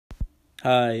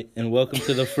Hi, and welcome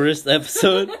to the first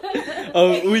episode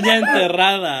of Uña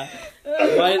Enterrada.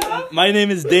 My name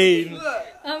is Dane.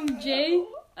 I'm Jay.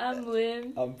 I'm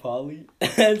Lynn. I'm Polly.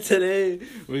 And today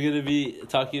we're going to be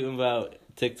talking about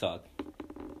TikTok.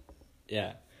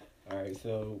 Yeah. Alright,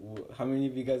 so how many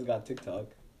of you guys got TikTok?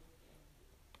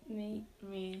 Me.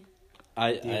 I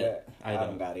I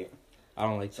don't. got it. I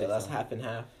don't like So TikTok. that's half and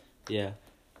half. Yeah.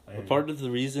 But part of the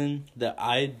reason that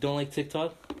I don't like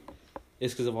TikTok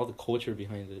is because of all the culture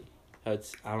behind it. How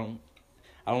it's I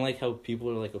don't like how people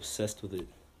are like obsessed with it,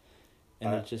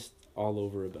 and they're just all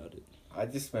over about it. I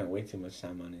just spent way too much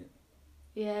time on it.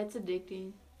 Yeah, it's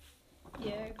addicting.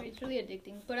 Yeah, I agree. It's really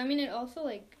addicting. But I mean, it also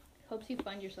like helps you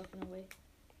find yourself in a way.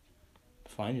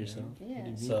 Find yourself. Yeah. What do you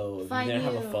mean? So if you Find didn't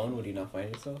have you. a phone, would you not find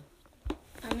yourself?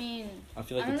 I mean, I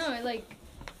feel like I don't know. It like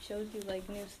shows you like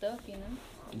new stuff, you know.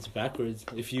 it's backwards.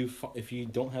 If you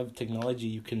don't have technology,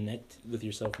 you connect with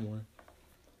yourself more.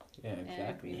 Yeah, Yeah, I agree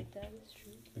exactly. with that. It's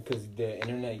true. Because the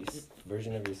internet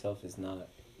version of yourself is not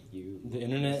you. The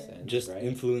in a internet sense, just right?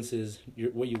 influences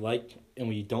what you like and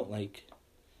what you don't like.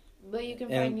 But you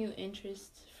can And- find new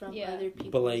interests from Yeah. other people.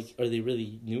 But like, are they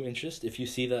really new interests? If you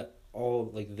see that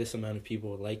all like this amount of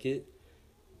people like it,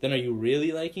 then are you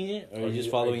really liking it, or are you just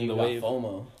following the wave?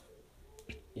 FOMO.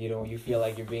 You feel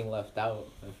like you're being left out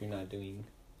if you're not doing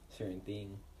certain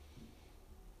thing.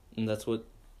 And that's what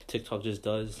TikTok just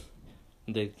does.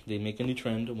 They make a new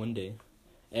trend one day,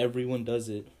 everyone does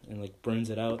it and like burns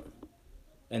it out,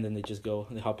 and then they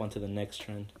hop onto the next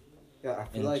trend. Yeah, I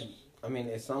feel And like, I mean,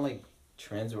 it's not like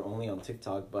trends are only on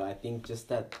TikTok, but I think just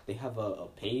that they have a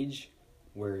page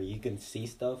where you can see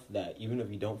stuff that even if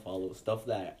you don't follow, stuff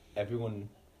that everyone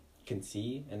can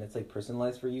see, and it's like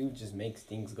personalized for you, just makes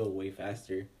things go way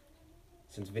faster.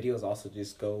 Since videos also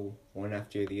just go one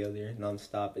after the other,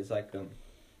 nonstop, it's like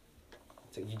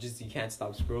you can't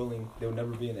stop scrolling. There will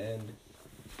never be an end.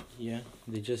 Yeah,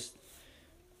 they just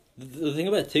the thing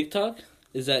about TikTok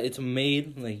is that it's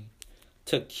made like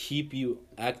to keep you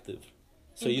active.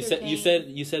 So you said it's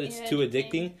Yeah, too entertaining.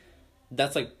 addicting.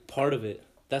 That's like part of it.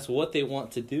 That's what they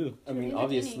want to do. I mean, Entertaining.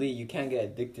 obviously, you can't get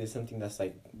addicted to something that's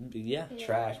like Yeah. Yeah.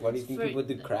 trash. Why do you think For- people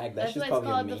do crack? That's That's just why it's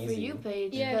probably called amazing. the For You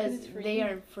page. Yeah, 'cause because it's for they you.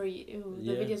 are for you. The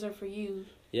Yeah. videos are for you.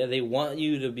 Yeah, they want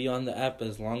you to be on the app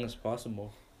as long as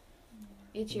possible.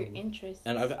 It's your Mhm. interest.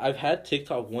 And I've had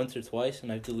TikTok once or twice, and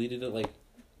I've deleted it like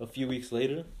a few weeks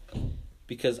later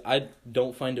because I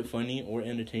don't find it funny or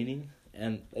entertaining.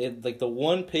 And like the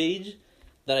one page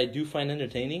that I do find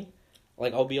entertaining,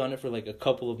 like I'll be on it for like a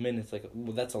couple of minutes. Like,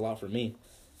 well, that's a lot for me,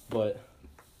 but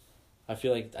I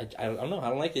feel like I don't know. I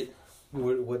don't like it.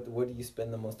 What do you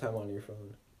spend the most time on your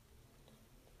phone?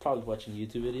 Probably watching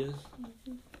YouTube videos,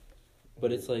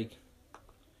 but it's like,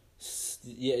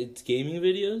 yeah, it's gaming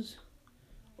videos,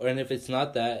 and if it's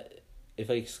not that, if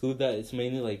I exclude that, it's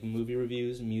mainly like movie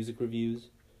reviews,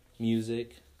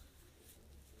 music,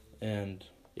 and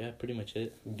yeah, pretty much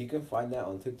it. You can find that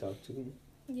on TikTok too.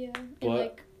 Yeah, in But-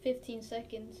 like 15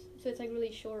 seconds. So it's like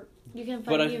really short. You can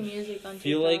But find I new music on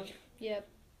feel TikTok. like, Yeah.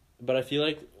 but I feel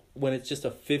like when it's just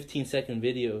a 15-second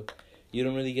video, you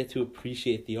don't really get to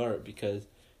appreciate the art because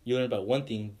you learn about one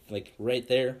thing like right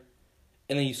there,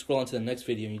 and then you scroll on to the next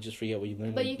video and you just forget what you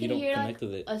learned. But and you can don't hear, connect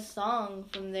with it. a song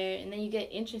from there, and then you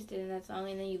get interested in that song,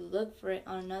 and then you look for it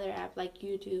on another app like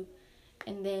YouTube,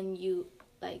 and then you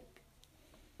like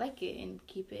it and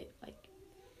keep it like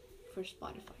for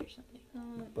Spotify or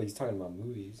something. But he's talking about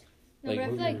movies. No, Like but I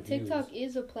feel movie like reviews. TikTok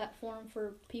is a platform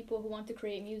for people who want to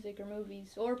create music or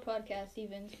movies or podcasts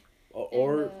even.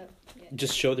 Or And,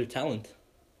 just show their talent.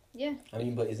 yeah. I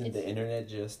mean, but isn't the It's- internet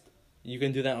just You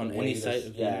can do that on a any way site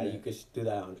of the Yeah, internet. you could do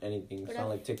that on anything. It's But not I-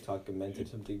 like TikTok invented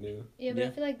something new. Yeah, but Yeah.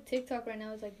 I feel like TikTok right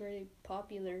now is like very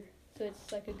popular. So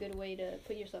it's like a good way to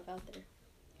put yourself out there.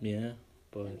 Yeah, That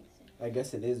but makes sense. I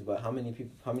guess it is, but how many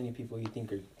people you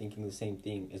think are thinking the same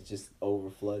thing? It's just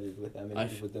over flooded with that many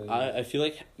people doing it. I feel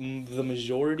like the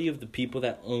majority of the people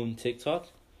that own TikTok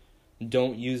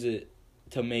don't use it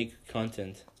to make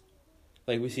content.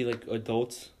 Like we see like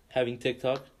adults having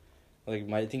TikTok. Like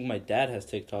I think my dad has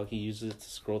TikTok. He uses it to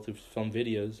scroll through some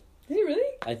videos. Did he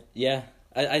really?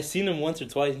 I seen him once or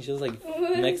twice. And she was like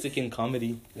Mexican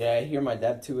comedy. Yeah, I hear my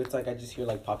dad too. It's like I just hear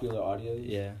like popular audios.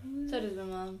 Yeah, So does my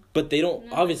mom. but they don't.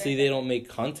 No, Obviously, okay. they don't make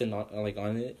content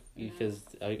on it because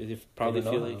they probably I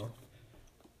don't feel know like how.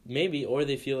 maybe, or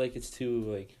they feel like it's too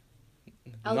like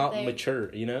Out not there.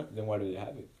 mature. You know. Then why do they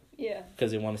have it? Yeah.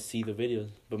 Because they want to see the videos,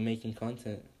 but making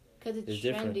content. Because it's It's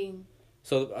different. trending.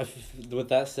 So with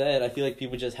that said, I feel like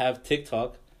people just have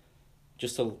TikTok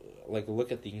just to like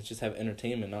look at things, just have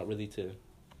entertainment, not really to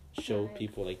show Right.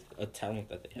 people like a talent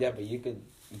that they have. Yeah, but you could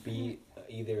be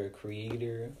either a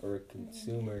creator or a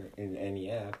consumer in any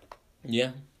app.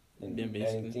 Yeah. And Yeah,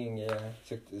 basically. anything, yeah.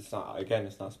 It's not, again,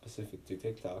 it's not specific to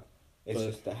TikTok. It's But-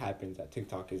 just that happens that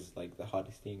TikTok is like the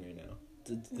hottest thing right now.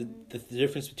 The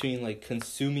difference between like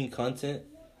consuming content,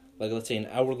 like let's say an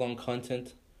hour-long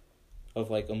content of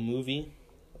like a movie,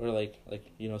 or like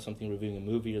you know, something reviewing a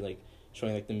movie or like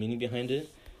showing like the meaning behind it,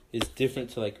 is different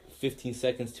to like 15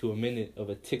 seconds to a minute of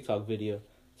a TikTok video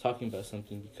talking about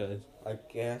something. Because I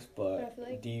guess, But I but feel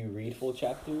like- do you read full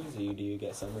chapters or do you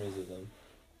get summaries of them?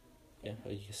 yeah,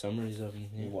 like summaries of them.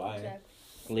 Yeah. Why? Exactly.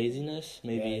 Laziness,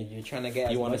 maybe. Yeah, you're trying to get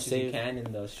as you wanna much as save- you can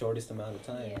in the shortest amount of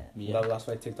time. Yeah. Yeah. That's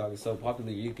why TikTok is so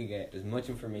popular. You could get as much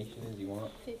information as you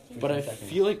want. 15 But I 15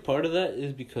 seconds. feel like part of that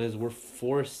is because we're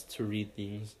forced to read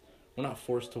things. We're not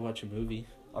forced to watch a movie.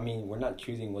 I mean, we're not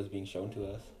choosing what's being shown to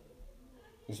us.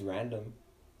 It's random.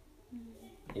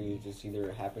 It just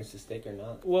either happens to stick or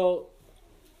not. Well,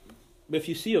 if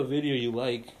you see a video you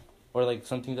like, or like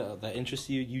something that interests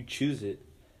you, you choose it.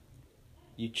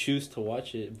 You choose to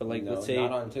watch it. But like, no, let's say,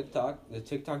 not on TikTok. The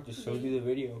TikTok just shows you the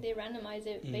video, They randomize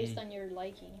it based on your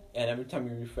liking. and every time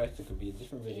you refresh, it could be a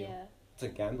different video. Yeah. It's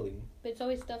like gambling. But it's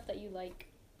always stuff that you like.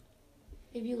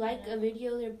 If you like a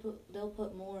video, they'll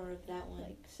put more of that one.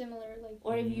 Like similar, like.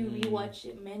 Or if you Mm. rewatch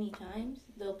it many times,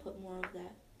 they'll put more of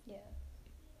that. Yeah.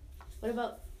 What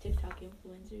about TikTok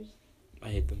influencers? I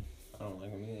hate them. I don't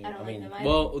like them either. I don't like them either.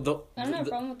 Well, I don't have a the,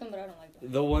 problem with them, but I don't like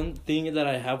them. the one thing that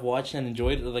I have watched and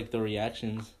enjoyed are like the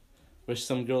reactions, where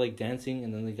some girl like dancing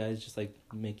and then the guy's just like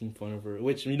making fun of her,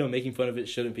 which, you know, making fun of it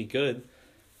shouldn't be good,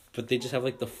 but they just have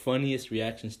like the funniest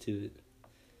reactions to it.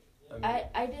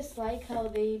 I dislike how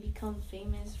they become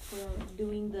famous for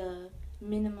doing the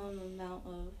minimum amount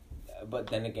of But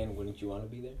then again, wouldn't you want to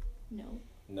be there? no.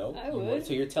 No. I You would.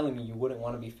 So you're telling me you wouldn't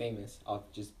want to be famous off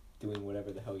just doing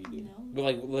whatever the hell you do? No. But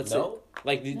like, let's No. say,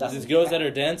 like No. these girls that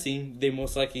are dancing, they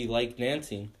most likely like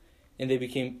dancing, and they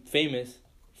became famous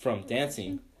from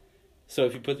dancing. So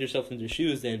if you put yourself in their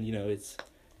shoes, then you know it's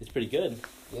pretty good.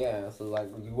 Yeah. So like,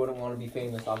 you wouldn't want to be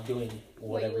famous off doing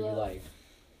whatever you love. like.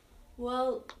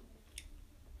 Well,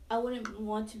 I wouldn't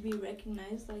want to be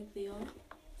recognized like they are.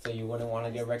 So you wouldn't want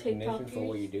to get recognition for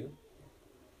what you do?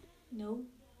 No.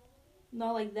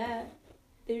 Not like that.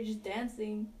 They're just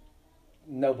dancing.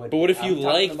 No, but. But what if you I'm talking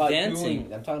like about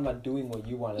dancing? I'm talking about doing what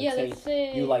you want. Yeah, Let's let's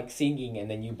say say. you like singing and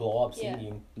then you blow up Yeah.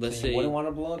 singing. Let's so say- you wouldn't want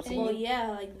to blow up And singing. Well, yeah,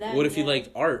 like that. What if you yeah.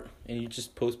 like art and you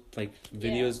just post like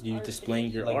videos, Yeah, you art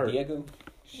displaying your Like art? Diego.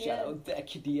 Yeah. Shout out that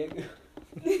kid Diego.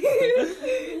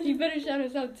 You better shout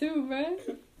us out too, bro.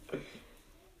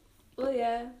 Well,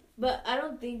 yeah, but I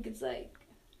don't think it's like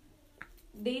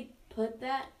they put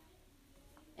that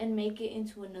and make it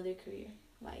into another career.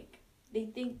 Like they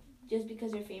think just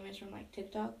because they're famous from like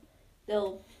TikTok,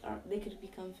 they could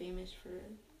become famous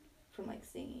from like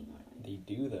singing or like. They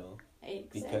do though,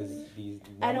 Exactly. because these.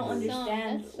 I don't numbers-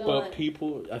 understand. That's so- But what-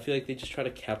 people, I feel like they just try to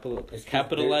It's 'cause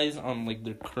capitalize on like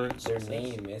their current Their success.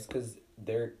 name is because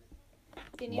they're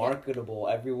They need marketable.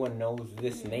 Everyone knows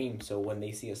this Mhm. name, so when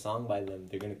they see a song by them,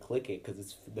 they're gonna click it because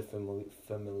it's the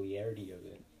familiarity of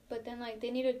it. But then, like, they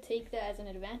need to take that as an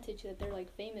advantage that they're, like,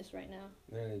 famous right now.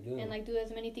 Yeah, they do. And, like, do as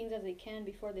many things as they can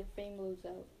before their fame moves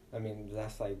out. I mean,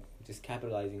 that's like just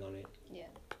capitalizing on it, Yeah.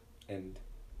 and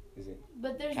is it?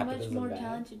 But there's Capitalism much more bad?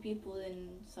 talented people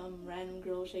than some random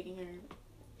girl shaking her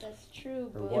That's true,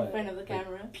 Or but... what? in front of the Like,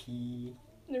 camera. P.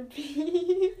 They're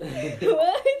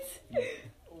What?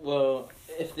 Well,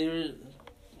 if they were,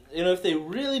 you know, if they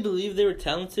really believed they were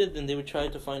talented, then they would try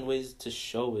to find ways to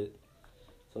show it.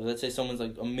 So let's say someone's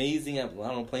like amazing at, I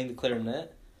don't know, playing the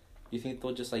clarinet. You think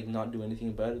they'll just like not do anything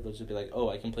about it? They'll just be like, oh,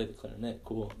 I can play the clarinet,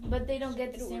 cool. But they don't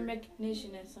get the It'll same work.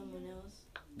 recognition as someone else.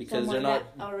 Because Someone they're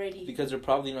not, that already. because they're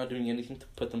probably not doing anything to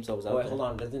put themselves out Oh, wait, there. hold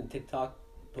on. Doesn't TikTok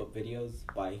put videos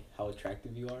by how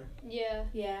attractive you are? Yeah.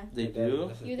 Yeah. They Like, that- do?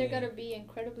 that's the You either thing. gotta be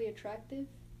incredibly attractive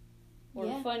or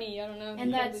Yeah. funny, I don't know. And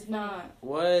incredibly that's funny. not.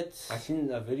 What? I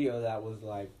seen a video that was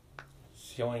like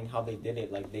showing how they did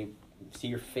it. Like they see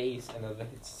your face and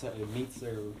it meets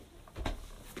their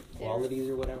qualities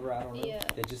or whatever. I don't know. Yeah.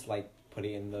 They just like put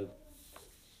it in the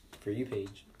For You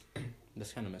page.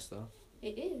 That's kind of messed up.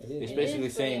 It is. It is. It's It basically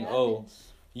is, but it saying, oh,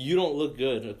 happens. you don't look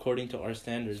good according to our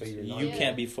standards. So you're You not-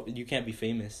 can't be you can't be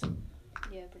famous.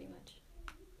 Yeah, pretty much.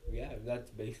 Yeah,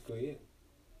 that's basically it.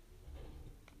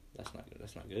 That's not good.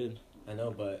 That's not good. I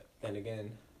know, but then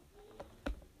again,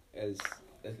 as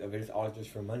if it's all just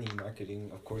for money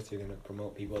marketing, of course they're gonna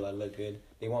promote people that look good.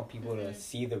 They want people to Mhm.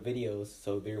 see the videos,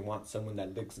 so they want someone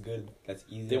that looks good, that's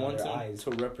easy They on want their them eyes.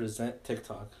 to represent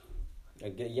TikTok. I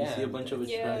get, yeah, You see a bunch of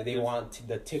Yeah. they attractive want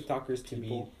the TikTokers to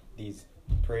people. be these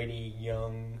pretty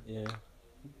young, Yeah.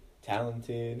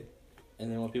 talented.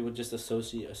 And they want people just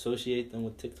associate them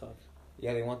with TikTok.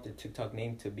 Yeah, they want their TikTok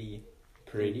name to be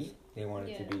pretty. They want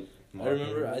it to be. I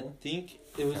remember, I think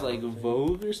it was like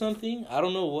Vogue or something. I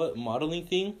don't know what modeling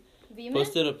thing. V-Man?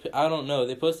 I don't know.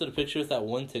 They posted a picture with that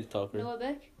one TikToker. Noah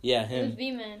Beck? Yeah, It was him.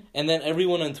 V-Man. And then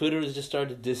everyone on Twitter just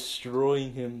started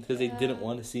destroying him because they didn't Yeah.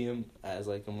 want to see him as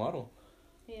like a model.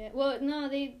 Yeah. Well, no,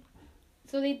 they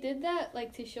did that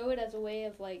like to show it as a way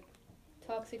of like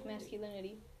toxic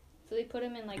masculinity. So they put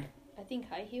him in like I think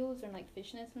high heels and like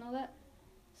fishnets and all that.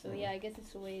 So yeah, I guess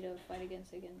it's a way to fight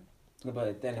against again.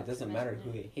 But then it Toxic doesn't matter who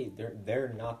masculinity. they hate.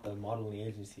 They're not the modeling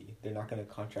agency. They're not gonna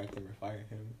contract him or fire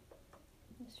him.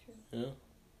 That's true. Yeah.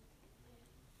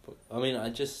 But, I mean, I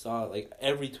just saw like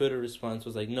every Twitter response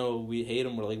was like, "No, we hate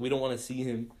him," or like, "We don't want to see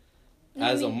him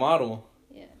as a model."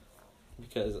 Yeah.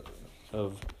 Because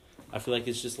of, I feel like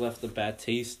it's just left a bad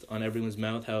taste on everyone's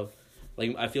mouth. How,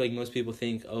 like, I feel like most people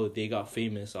think, oh, they got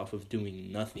famous off of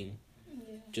doing nothing,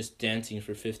 Yeah. just dancing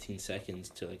for 15 seconds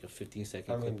to like a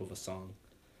 15-second clip of a song.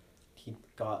 He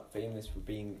got famous for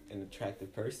being an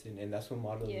attractive person, and that's what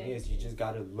modeling Yeah. is. You just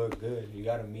gotta look good. You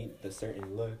gotta meet the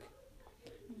certain look.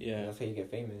 And Yeah. that's how you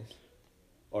get famous.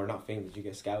 Or not famous, you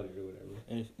get scouted or whatever.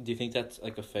 And do you think that's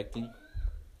like affecting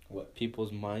What?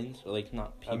 people's minds, or like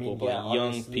not people, I mean, but yeah, like young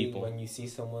obviously, people? when you see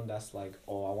someone that's like,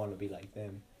 oh, I want to be like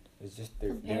them, it's just they're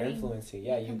Comparing- influencing.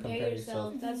 Yeah, you compare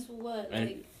yourself. That's what And-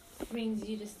 like brings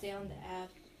you to stay on the app.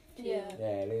 Too. Yeah.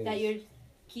 Yeah, it is. That you're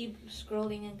keep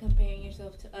scrolling and comparing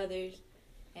yourself to others,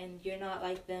 and you're not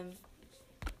like them.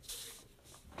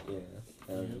 Yeah,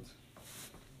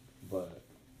 but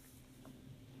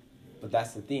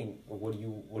that's the thing. What do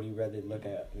you rather look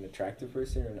at, an attractive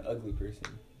person or an ugly person,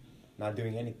 not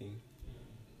doing anything?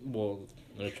 Well,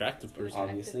 an attractive person. Attractive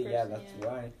Obviously, person, yeah, that's yeah.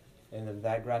 why. And if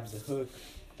that grabs the hook,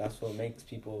 that's what makes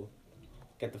people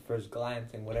get the first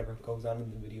glance, and whatever goes on in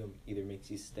the video either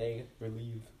makes you stay or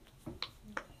leave.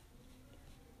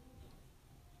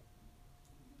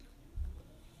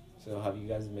 So, have you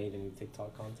guys made any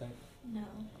TikTok content? No.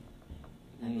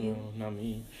 Have you? No, not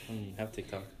me. I don't even have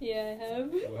TikTok. Yeah, I have.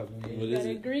 What have you made? What is Gotta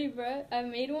it? agree, bro. I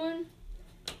made one.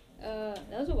 That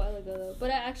was a while ago though,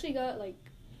 but I actually got like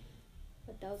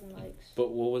 1,000 likes. But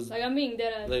what was Like I'm being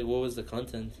dead ass. like what was the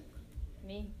content?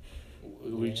 Me.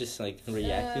 Were you just like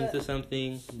reacting to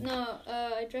something? No,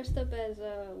 I dressed up as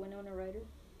Winona Ryder.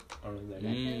 I don't know that.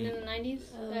 And in the 90s,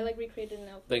 Oh. I like recreated an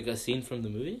outfit. Like a scene from the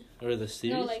movie or the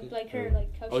series? No, like her, Or-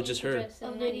 like how Oh, she just used to her. dress in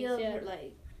A the video 90s, of yeah. her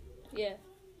like Yeah,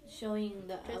 showing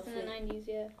the dressed in outfit. the 90s,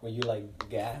 yeah. Were you like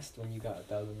gassed when you got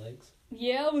 1,000 likes?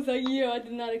 Yeah, I was like, yeah, I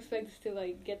did not expect this to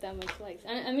like get that much likes.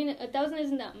 I mean, 1,000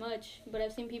 isn't that much, but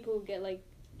I've seen people who get like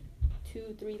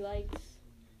 2-3 likes.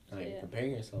 So, Like, yeah.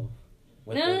 comparing yourself.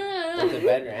 No, no. With the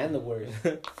better and the worst.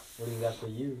 What do you got for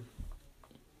you?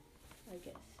 I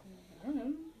guess I don't know,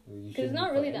 You because it's shouldn't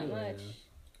not be really put that anywhere much.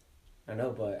 now. I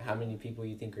know, but how many people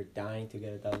you think are dying to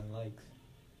get 1,000 likes?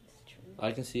 It's true.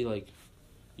 I can see like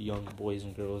young boys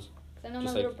and girls 'Cause I know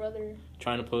Just my like- little brother.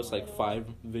 trying to post like 5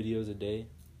 videos a day.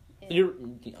 Yeah.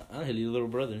 I had your little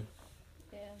brother.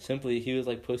 Yeah. Simply, he was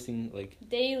like posting like,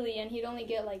 Daily, and he'd only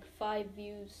get like 5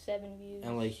 views, 7 views.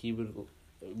 and like he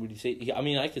would you say? I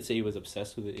mean, I could say he was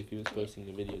obsessed with it if he was posting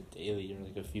a video daily or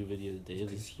like a few videos daily.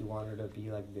 Because he wanted to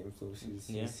be like the influencers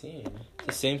Yeah. he's seeing.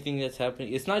 The same thing that's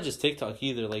happening. It's not just TikTok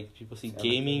either. Like people see It's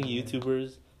gaming everything, yeah.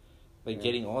 YouTubers, like Yeah.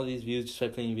 getting all these views just by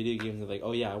playing video games. They're like,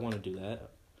 oh yeah, I want to do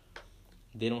that.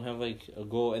 They don't have like a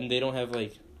goal, and they don't have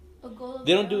like A goal of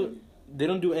They don't their do- own. they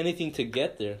don't do anything to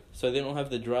get there. So they don't have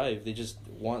the drive. They just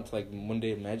want to like one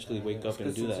day magically wake up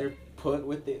and Because do since that. they're put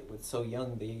with it with so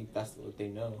young, that's what they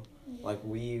know. Like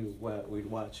we'd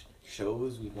watch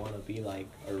shows, we'd want to be like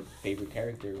our favorite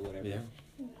character or whatever. Yeah.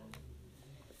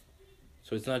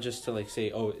 So it's not just to like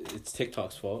say, oh, it's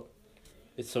TikTok's fault.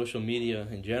 It's social media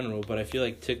in general, but I feel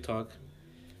like TikTok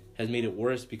has made it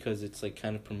worse because it's like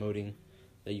kind of promoting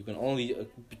that you can only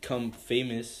become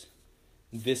famous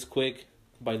this quick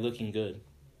by looking good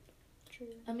True.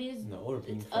 I mean, it's, No, or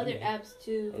being it's other funny. apps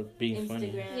too. or being funny.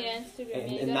 Instagram. Yeah, Instagram.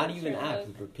 And, yeah, you and gotta not even show apps,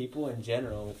 up. but people in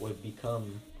general would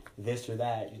become this or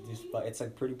that. It's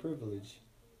like pretty privilege.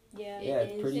 Yeah, Yeah, It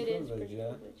it's is. pretty it is privilege. pretty Yeah,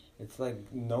 privileged. it's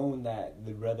like known that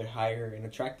they'd rather hire an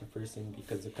attractive person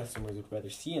because the customers would rather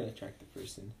see an attractive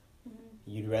person. Mhm.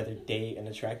 You'd rather date an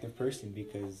attractive person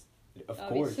because, of course,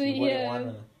 Obviously, you wouldn't yeah.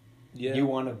 wanna. Yeah. You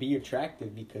want to be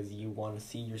attractive because you want to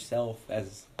see yourself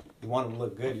as. You want to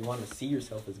look good. You want to see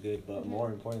yourself as good, but Mhm. more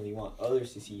importantly, you want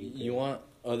others to see you. Good. You want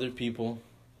other people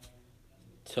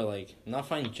to like not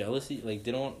find jealousy, like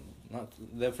they don't not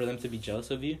that for them to be jealous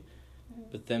of you,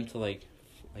 Mhm. but them to like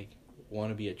want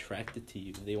to be attracted to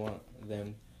you. They want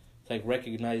them to like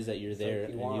recognize that you're It's there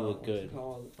like and you look what's it good.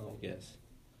 called? Yes.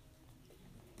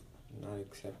 Not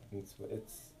acceptance, but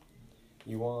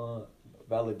you want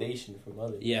validation from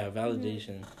others. Yeah,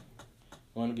 validation.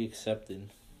 You want to be accepted,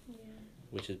 Yeah.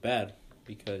 which is bad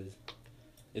because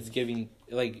it's giving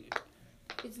like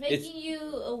It's making you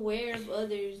aware of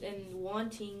others and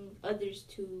wanting others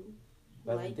to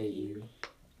like Validate you. you.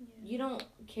 You don't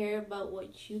care about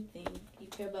what you think. You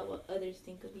care about what others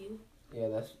think of you. Yeah,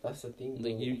 that's the thing.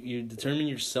 like though. you determine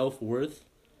your self-worth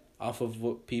off of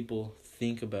what people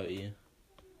think about you.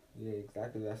 Yeah,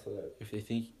 exactly. That's what If they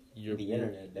think you're the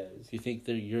internet does. if you think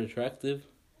that you're attractive,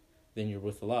 then you're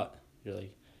worth a lot. You're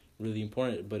like really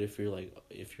important. But if you're like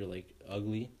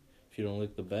ugly, if you don't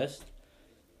look the best,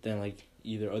 then like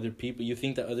either other people, you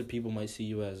think that other people might see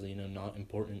you as not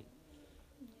important,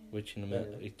 which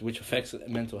which affects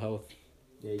mental health.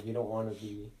 Yeah, you don't want to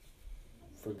be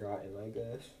forgotten, I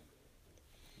guess.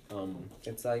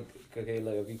 It's like, okay,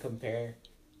 look, if you compare,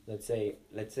 let's say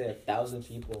 1,000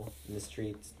 people in the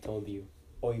streets told you,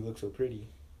 "Oh, you look so pretty,"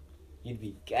 you'd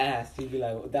be gassed. You'd be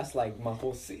like, well, "That's like my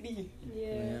whole city."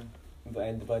 Yeah.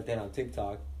 But then on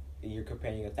TikTok, you're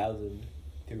comparing 1,000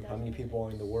 to how many people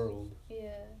are in the world,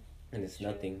 Yeah. and it's True.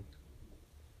 nothing.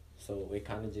 So it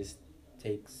kind of just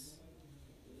takes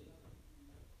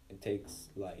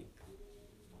like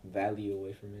value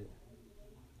away from it.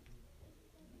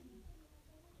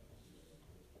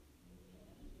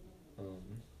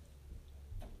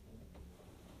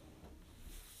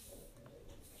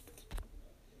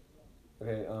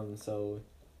 Okay, so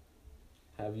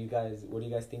what do you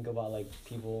guys think about like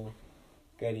people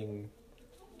getting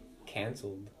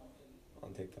canceled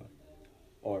on TikTok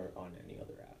or on any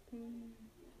other app?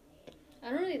 I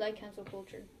don't really like cancel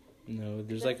culture. No,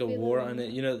 there's I like a feel war like- on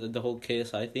it. You know the whole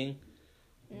KSI thing.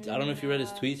 I don't know if you read his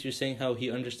tweets. You're saying how he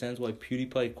understands why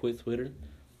PewDiePie quit Twitter,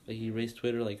 like he erased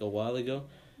Twitter like a while ago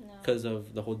No. because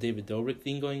of the whole David Dobrik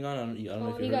thing going on. I don't know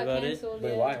if he you got heard about canceled.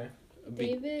 Wait, Yeah. why?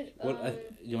 David.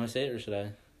 You want to say it or should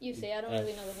I? You say. I don't Uh,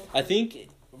 really know the whole. I think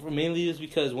mainly is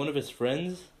because one of his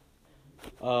friends,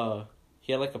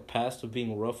 he had like a past of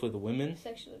being rough with women.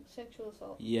 Sexual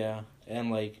assault. Yeah,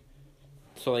 and like,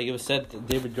 so like it was said that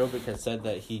David Dobrik had said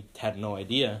that he had no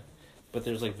idea, but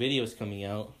there's like videos coming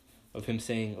out of him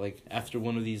saying like after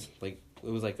one of these like it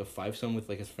was like a fivesome with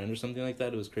like his friend or something like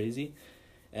that. It was crazy,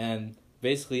 and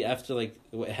basically after like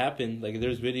what happened, like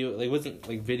there's video like it wasn't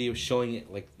like video showing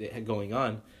it like it had going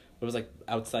on, but it was like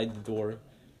outside the door,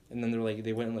 and then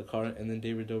they went in the car, and then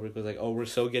David Dobrik was like, "Oh, we're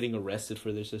so getting arrested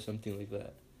for this" or something like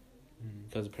that.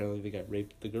 Because apparently they got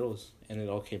raped the girls, and it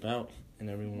all came out, and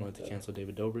everyone wanted to cancel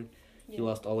David Dobrik. Yeah. He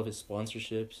lost all of his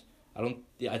sponsorships. I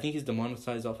think he's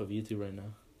demonetized off of YouTube right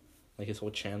now, like his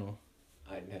whole channel.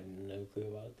 I had no clue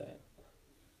about that.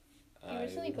 He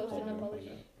recently posted an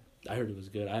apology. I heard it was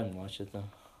good. I haven't watched it though.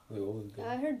 Wait, what was good?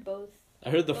 I heard both. I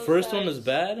heard the Both first one was sides.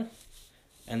 bad,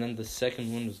 and then the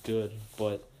second one was good,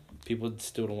 but people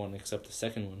still don't want to accept the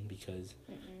second one because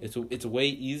it's way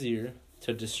easier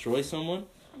to destroy someone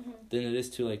than it is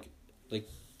to like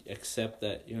accept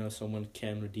that someone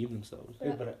can redeem themselves.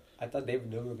 Wait, but I thought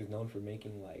David Dobrik was known for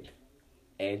making like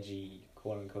edgy,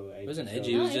 quote unquote. Edgy It wasn't stuff.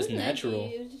 edgy, it was just wasn't edgy,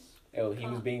 natural. It was just Oh, he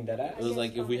was being that ass. It was guess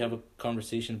like if we fine. have a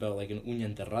conversation about like an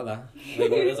uña enterrada,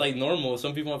 like it's like normal.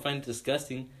 Some people might find it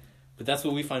disgusting, but that's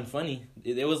what we find funny.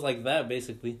 It was like that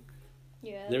basically.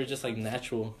 yeah. They were just like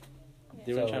natural.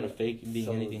 They weren't trying to fake being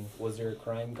anything. Was there a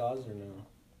crime caused or no?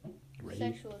 Rape,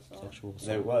 Sexual assault. sexual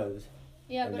There assault. was.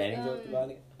 Yeah, and but then he joked about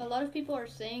it. a lot of people are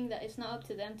saying that it's not up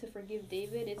to them to forgive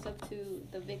David. It's up to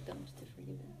the victims to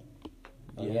forgive him.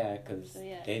 Oh, Yeah. yeah, because So,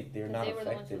 yeah, they're 'cause not they were the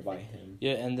ones affected who by affected. him.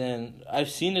 Yeah, and then I've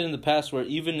seen it in the past where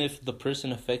even if the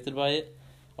person affected by it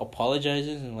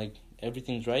apologizes and like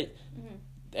everything's right,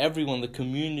 everyone, the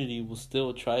community will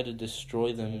still try to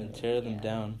destroy them and tear them Yeah.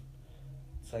 down.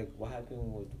 It's like, what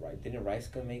happened with Rice? Didn't Rice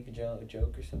gonna make a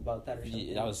joke or something about that or something?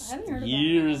 Yeah, that was I haven't heard about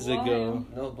years that in a ago. while.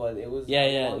 No, but it was. Yeah,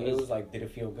 like, yeah, long- it It was- was like, did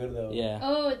it feel good though? Yeah.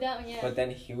 Oh, that one, yeah. But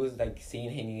then he was like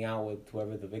seen hanging out with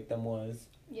whoever the victim was,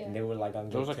 yeah. and they were like on.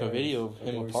 There was good like a terms, video of but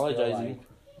him they were still, apologizing. like-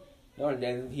 no, and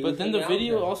then he But was then the hanging out with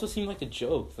video them. also seemed like a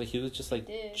joke. Like he was just like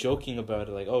Did. joking about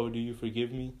it, like, "Oh, do you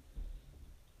forgive me?"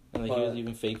 And like he was But-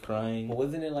 even fake crying. But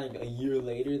wasn't it like a year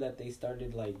later that they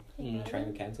started like Mm. trying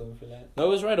to cancel him for that? No, it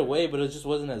was right away, but it just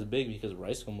wasn't as big because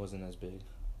Ricecom wasn't as big.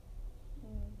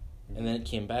 And then it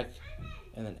came back,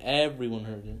 and then everyone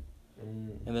heard it.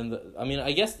 And then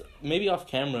I guess maybe off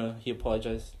camera he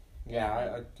apologized.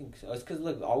 Yeah, I think so. It's because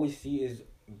look, all we see is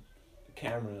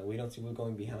camera. We don't see what's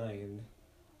going behind.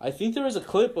 I think there was a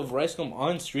clip of Ricecom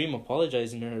on stream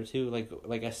apologizing to her too,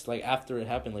 like after it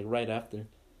happened, like right after.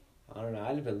 I don't know. I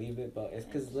didn't believe it, but it's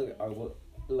because look,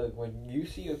 like when you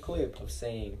see a clip of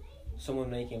saying someone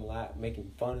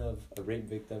making fun of a rape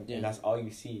victim, Yeah. and that's all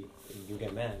you see, you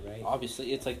get mad, right?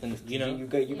 Obviously, it's like the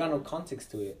You got no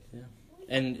context to it.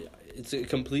 and it's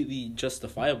completely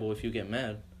justifiable if you get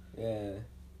mad. Yeah,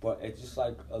 but it's just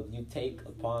like you take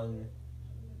upon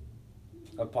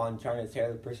trying to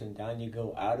tear the person down, you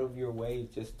go out of your way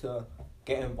just to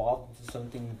get involved into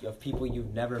something of people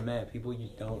you've never met, people you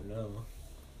don't know.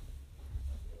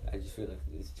 I just feel like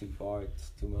it's too far. It's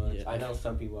too much. Yeah. I know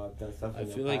some people have done stuff. I in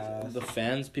feel the like past. the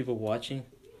fans, people watching,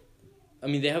 I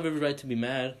mean, they have every right to be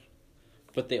mad,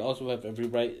 but they also have every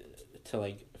right to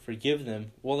like forgive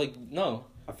them. Well, like no,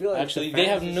 I feel like actually, the they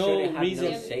have fans no shouldn't have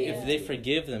reason say if in they it.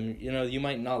 forgive them. You know, you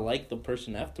might not like the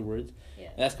person afterwards. Yeah.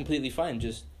 That's completely fine.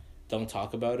 Just don't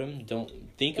talk about him. Don't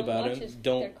think Don't about watch him. their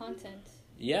Don't. content.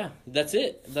 Yeah, that's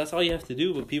it. That's all you have to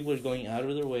do. But people are going out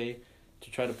of their way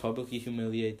to try to publicly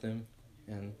humiliate them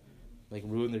and like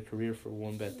ruin their career for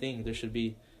one bad thing. There should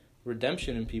be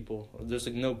redemption in people. There's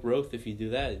like no growth if you do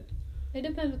that. It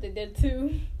depends what they did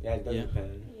too. Yeah, it does Yeah.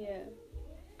 depend. Yeah.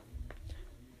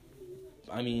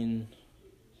 I mean,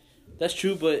 that's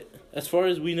true. But as far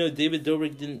as we know, David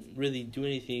Dobrik didn't really do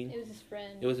anything. It was his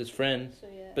friend. It was his friend. So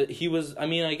yeah. But he was. I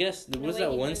mean, I guess there In a was way,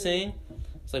 that he one knew. saying.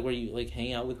 It's like where you like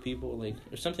hang out with people, like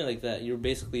or something like that. You're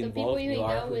basically the involved. people you You hang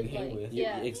are out who with, you hang like, with.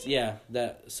 yeah. Yeah,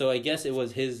 that. So I guess it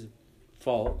was his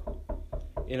fault,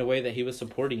 in a way that he was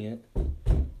supporting it.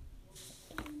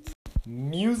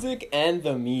 Music and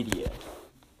the media.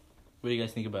 What do you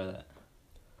guys think about that?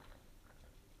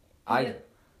 I,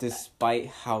 despite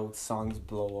how songs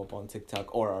blow up on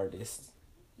TikTok or artists.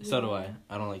 So do I.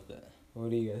 I don't like that. What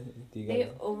do you guys? They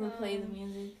overplay the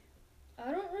music.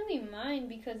 I don't really mind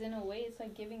because in a way it's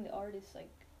like giving the artist like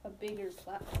a bigger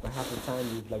platform. But half the time,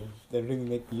 they don't even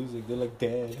make music. They're like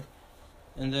dead.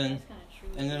 And then, That's kind of true.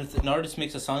 and then if an artist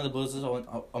makes a song that blows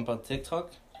up on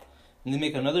TikTok, and they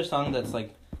make another song that's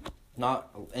like not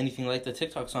anything like the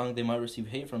TikTok song, they might receive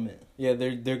hate from it. Yeah,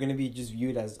 they're gonna be just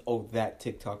viewed as that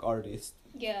TikTok artist.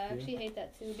 Yeah, I actually hate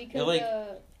that too because like-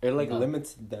 It No.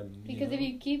 limits them. because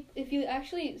you know? if you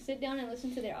actually sit down and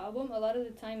listen to their album, a lot of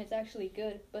the time it's actually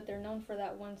good, but they're known for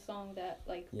that one song that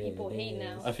like Yeah, people it hate is.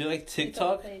 now. I feel like It's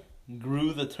TikTok overplayed.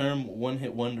 grew the term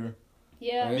one-hit wonder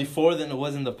Yeah, Right. before than it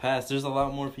was in the past. There's a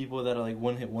lot more people that are like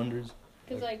one-hit wonders.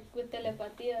 because like with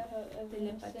Telepatia,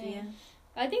 everyone's Telepatia. saying.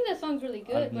 I think that song's really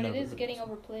good, I've but it never is heard getting that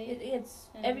song. overplayed. It's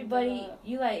And, everybody.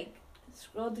 You like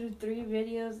scroll through 3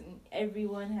 videos and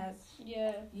everyone has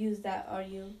Yeah, used that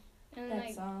audio, and that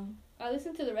like song. I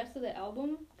listened to the rest of the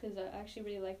album because I actually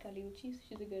really like Kali Uchis.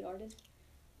 She's a good artist,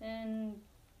 and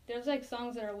there's like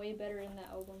songs that are way better in that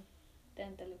album than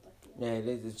Telepatia. Yeah, it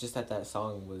is. It's just that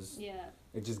song was. Yeah.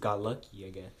 It just got lucky, I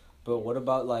guess. But what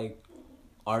about like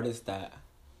artists that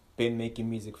been making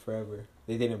music forever?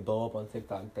 They didn't blow up on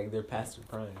TikTok. Like they're past their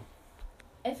prime.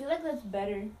 I feel like that's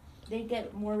better. They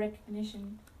get more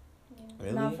recognition, Yeah.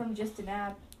 Really? not from just an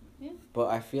app. But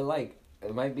I feel like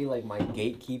it might be like my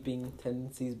gatekeeping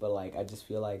tendencies, but like I just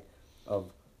feel like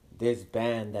of this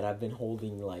band that I've been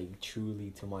holding like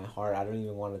truly to my heart. I don't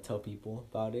even want to tell people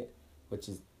about it, which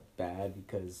is bad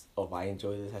because if I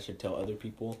enjoy this, I should tell other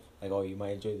people. Like, oh, you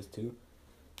might enjoy this too.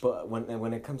 But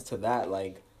when it comes to that,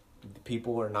 like,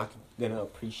 people are not gonna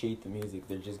appreciate the music.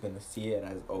 They're just gonna see it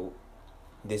as, oh,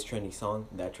 this trendy song,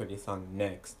 that trendy song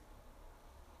next.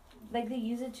 Like they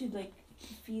use it to like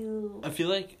feel. I feel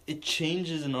like it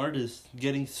changes an artist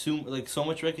getting so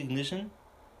much recognition.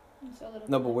 It's a little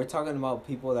No, but we're talking about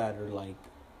people that are like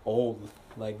old,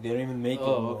 like they don't even make it.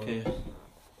 Oh, anymore. okay.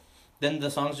 Then the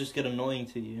songs just get annoying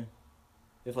to you.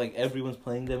 If like everyone's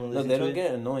playing them and No, listening they to don't it.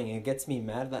 get annoying. It gets me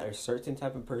mad that a certain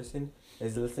type of person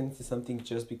is listening to something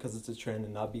just because it's a trend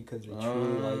and not because they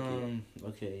truly like it.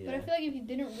 Okay, But I yeah. feel like if you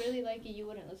didn't really like it, you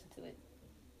wouldn't listen to it.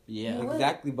 Yeah. What?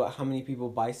 Exactly, but how many people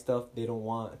buy stuff they don't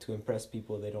want to impress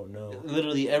people they don't know?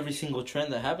 Literally every single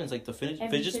trend that happens, like the fidget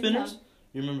Every spinners. TikTok.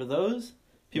 You remember those?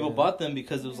 People Yeah. bought them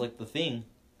because it was like the thing.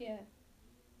 Yeah.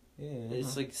 Yeah.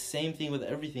 It's like same thing with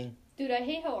everything. Dude, I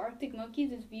hate how Arctic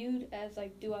Monkeys is viewed as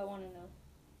like, do I want to know?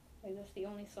 Like that's the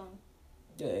only song.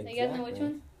 Yeah, exactly. You guys know which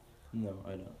one? No, I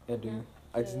don't. I do. No.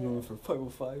 I just know it for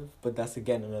 505, but that's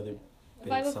again another big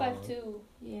 505 song. too.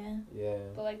 Yeah. Yeah.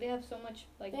 But like they have so much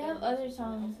like. They good have music other now.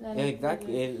 songs that Yeah, are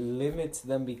exactly. really It limits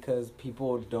them because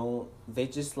people don't. They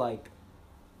just like,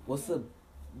 what's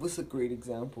a great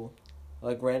example?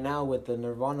 Like right now with the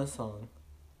Nirvana song,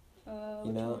 you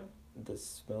Which know, one? the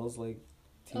smells like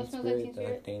Oh, Teen Smells Like Spirit. Teen Spirit?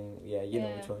 That thing. Yeah, you know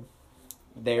Yeah. which one.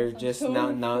 They're That sounds just so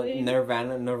now fake.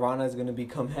 Nirvana is gonna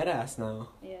become head ass now.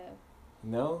 Yeah.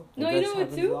 No, No, you that's know what,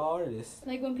 happens too? to all artists.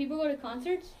 Like when people go to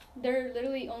concerts, they're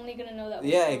literally only gonna know that one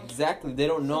Yeah, song. exactly. They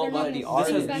don't So know they're not about gonna the see This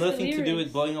artist. has back the nothing to do with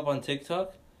lyrics. blowing up on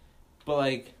TikTok, but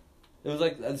like, it was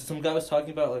like some guy was talking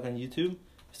about like on YouTube.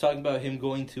 He's talking about him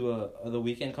going to a The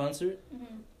Weeknd concert, Mhm.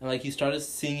 and like he started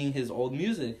singing his old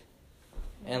music,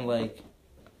 and like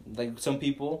some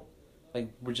people, like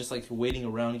were just like waiting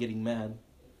around getting mad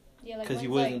Yeah, like because he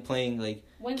when's, wasn't playing like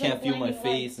when's, "Can't Feel My Blinding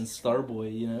Face" Lights? and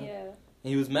 "Starboy," you know. Yeah, And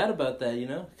he was mad about that, you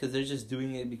know, because they're just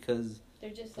doing it because they're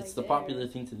just like it's the there. popular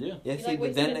thing to do. Yeah, You see, like but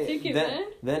wasting then, a ticket, then, man?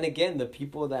 then again, the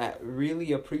people that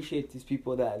really appreciate these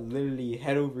people that literally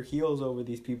head over heels over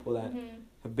these people that Mhm.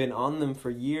 have been on them for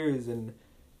years and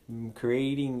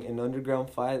creating an underground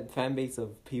fan base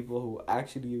of people who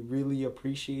actually really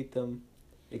appreciate them.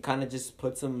 It kind of just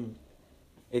puts them.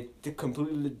 It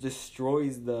completely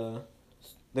destroys the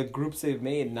groups they've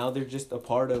made. Now they're just a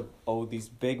part of these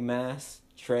big mass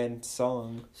trend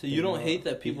song. So you don't They're hate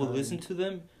not that people behind. listen to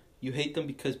them. You hate them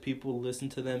because people listen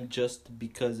to them just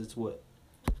because it's what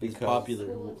is Because- popular.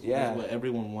 Cool. Yeah. Is what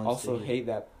everyone wants. Also to hate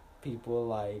that people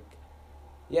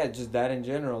just that in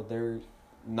general, they're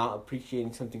not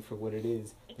appreciating something for what it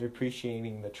is. They're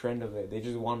appreciating the trend of it. They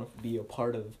just want to be a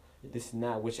part of this and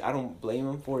that, which I don't blame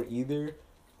them for either.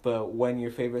 But when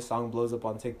your favorite song blows up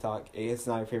on TikTok, it's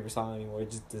not your favorite song anymore. It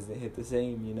just doesn't hit the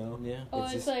same, you know? Yeah. Oh,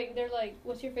 It's it's just- like they're like,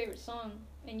 "What's your favorite song?"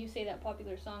 And you say that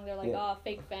popular song, they're like, Yeah. "Ah,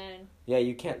 fake fan." Yeah,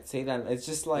 you can't say that. It's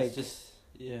just like, It's just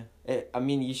yeah. I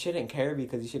mean, you shouldn't care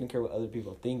because you shouldn't care what other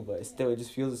people think, but still, it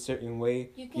just feels a certain way.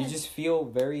 You You can't. just feel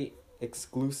very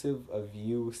exclusive of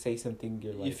you say something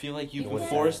you're You like, feel like you've You been can't-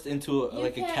 forced into you a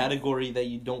can't- category that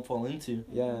you don't fall into.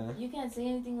 yeah, You can't say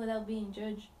anything without being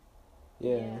judged.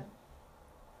 yeah.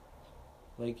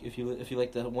 Like if you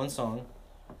like that one song,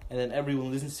 and then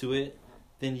everyone listens to it,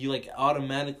 then you like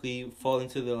automatically fall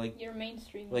into the like You're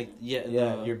mainstream. yeah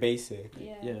Yeah, you're basic.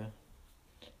 yeah. yeah,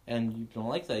 and you don't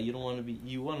like that. You don't want to be.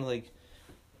 You want to like.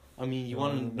 I mean, you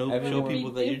want to know show Everyone-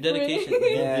 people Be that your different. dedication.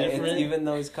 Be Yeah, different. even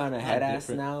though it's kind of Not head ass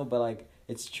different. now, but like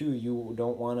it's true. You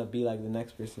don't want to be like the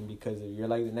next person because if you're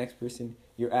like the next person,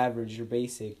 you're average, you're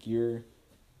basic, you're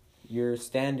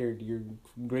standard, you're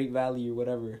great value,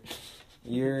 whatever.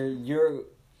 You're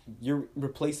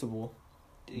replaceable.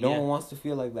 No Yeah. one wants to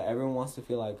feel like that. Everyone wants to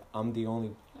feel like I'm the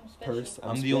only I'm special. person.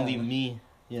 I'm the only me.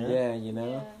 You know? Yeah, you know.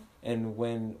 Yeah. And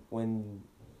when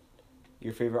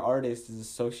your favorite artist is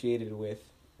associated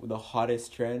with the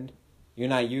hottest trend, you're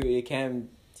not you. You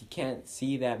can't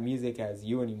see that music as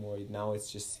you anymore. Now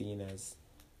it's just seen as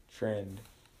trend.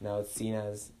 Now it's seen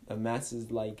as the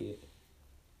masses like it.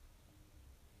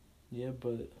 Yeah,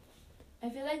 but I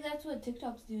feel like that's what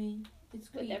TikTok's doing. It's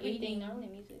With creating everything, not only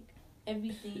music.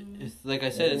 everything. it's like I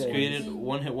said, it's Yeah. created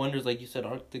one hit wonders, like you said,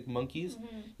 Arctic Monkeys.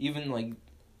 Mhm. Even like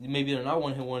maybe they're not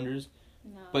one hit wonders,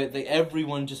 No. but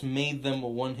everyone just made them a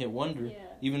one hit wonder. Yeah.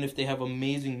 Even if they have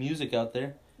amazing music out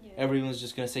there, Yeah. everyone's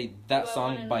just gonna say that Do I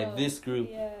song wanna by know? this group.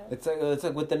 Yeah. It's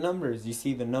like with the numbers. You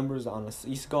see the numbers on you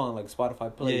used to go on like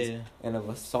Spotify plays, Yeah. and if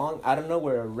a song I don't know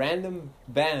where a random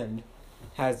band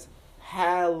has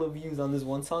hella views on this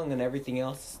one song and everything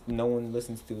else no one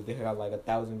listens to, they have like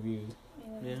 1,000 views.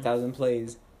 Yeah. 1,000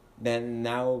 plays, then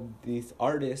now these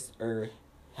artists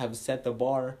have set the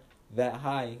bar that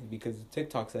high because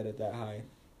TikTok set it that high,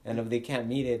 and if they can't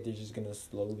meet it, they're just gonna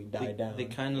slowly die down. They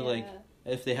kind of Yeah. like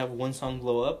if they have one song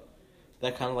blow up,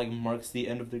 that kind of like marks the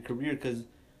end of their career because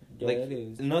yeah, like, it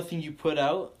is. nothing you put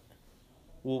out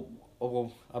will.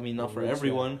 Well, I mean, not Will for reach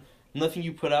everyone. Nothing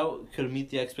you put out could meet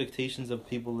the expectations of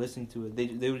people listening to it.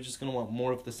 They were just gonna want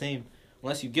more of the same.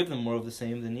 Unless you give them more of the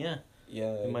same, then yeah.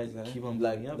 Yeah, It might exactly. keep on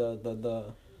like blowing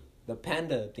up. the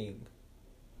panda thing.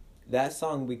 That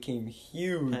song became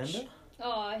huge. Panda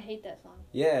Oh, I hate that song.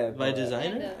 Yeah, by but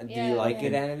Designer. Panda. do Yeah. you like Yeah.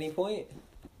 it at any point?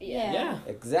 Yeah. Yeah.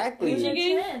 Exactly. It was a Gucci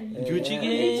Gang? trend. Yeah, Gucci yeah,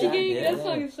 Gang. Gucci Gang, yeah. that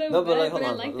song is so No, but bad, like hold but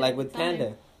I on, liked it like at with the time.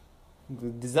 Panda, the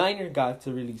Designer got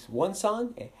to release one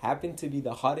song. It happened to be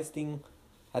the hottest thing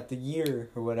at the year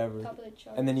or whatever, Top of the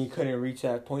chart. and then he couldn't reach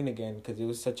that point again because it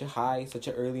was such a high, such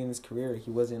a early in his career. He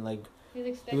wasn't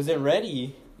He wasn't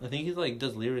ready. I think he's like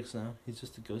does lyrics now. He's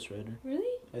just a ghostwriter.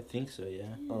 Really? I think so.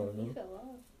 Yeah. Oh, He no. fell off.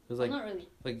 It was Well, like not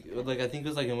really. like I think it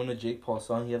was like in one of Jake Paul's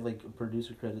song. He had like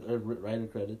producer credit or writer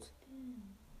credits.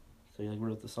 So he like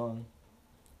wrote the song.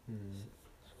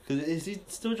 Cause is he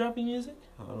still dropping music?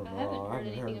 I don't I know. haven't I heard haven't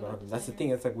anything heard about about him. That's the Designer. thing.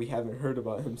 It's like we haven't heard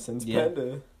about him since Yeah.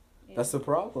 Panda. Yeah. That's the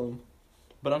problem.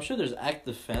 But I'm sure there's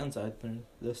active fans out there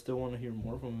that still want to hear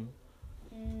more from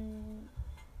him.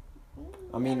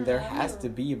 I mean, there has to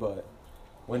be. be, but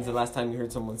when's the last time you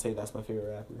heard someone say that's my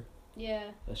favorite rapper?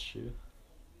 Yeah. That's true.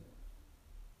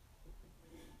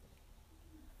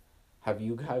 Have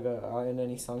you gotten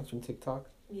any songs from TikTok?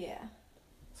 Yeah.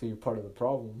 So you're part of the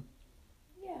problem.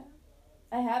 Yeah.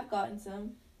 I have gotten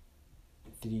some.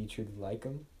 Did you truly like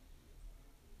them?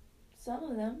 Some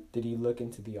of them. Did you look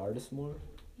into the artist more?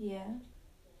 Yeah.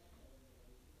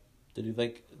 Did you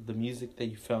like the music that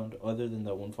you found other than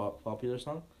that one popular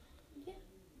song?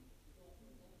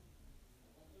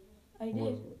 I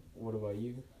did. What about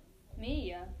you? Me,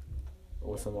 yeah.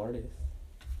 Or some artists?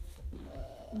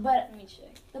 But Let me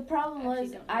check. the problem Actually,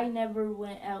 was don't know. I never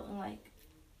went out and like,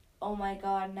 oh my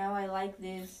god, now I like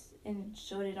this and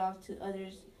showed it off to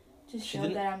others to She show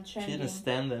didn't- that I'm She trending. didn't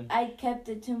stand them. I kept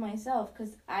it to myself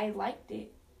because I liked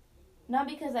it. Not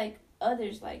because like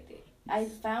others liked it. I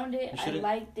found it, You I shouldn't-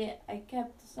 liked it, I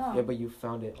kept the song. Yeah, but you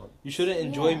found it on. You shouldn't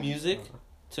enjoy Yeah. music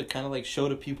to kind of like show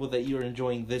to people that you're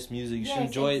enjoying this music. You should Yes,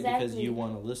 enjoy it because exactly. you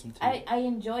want to listen to I it.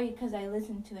 enjoy it because I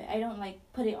listen to it. I don't like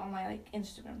put it on my like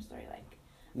Instagram story like,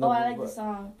 No, oh I but- like the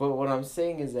song. But what I'm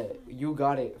saying is that you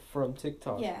got it from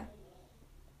TikTok. Yeah.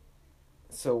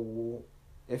 So,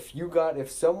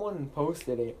 if someone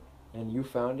posted it and you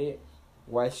found it,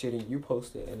 why shouldn't you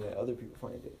post it and let other people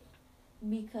find it?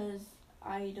 Because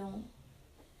I don't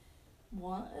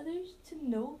want others to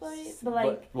know about it. But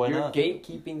like Why you're not?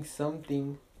 gatekeeping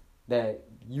something that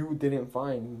you didn't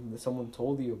find, that someone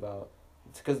told you about.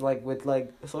 It's because like with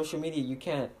like social media, you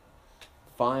can't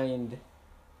find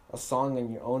a song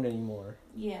on your own anymore.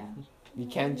 yeah. You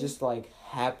can't just like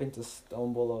happen to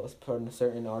stumble upon a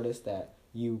certain artist that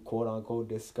you quote unquote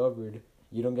discovered.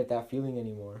 You don't get that feeling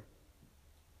anymore.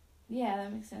 Yeah,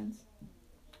 that makes sense.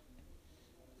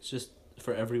 It's just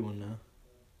for everyone now.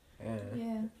 Yeah.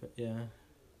 Yeah. Yeah.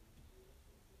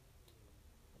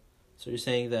 So you're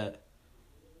saying that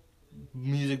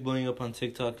music blowing up on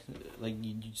TikTok, like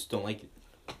you just don't like it?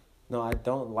 No, I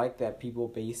don't like that people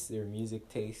base their music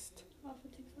taste. Off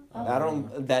of TikTok. Oh. I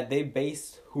don't that they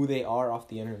base who they are off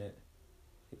the internet.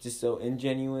 It's just so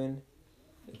ingenuine.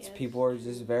 It's Yes. people are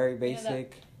just very You know that-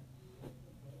 basic.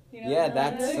 You know, Yeah, the-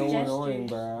 that's the so gestures. annoying,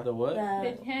 bro. The what?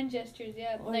 The hand gestures,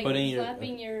 yeah, like Putting your-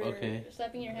 slapping your okay.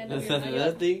 slapping your hand That's over your that,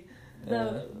 eye. that thing?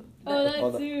 The Oh, that Oh,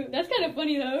 the- too. That's kind of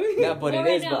funny though. Yeah, but Well, it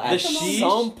right is. now, But The at the sheesh-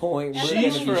 some point, we're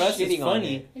Sheesh gonna for be us is shitting on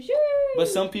funny. it. Sure. But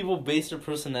some people base their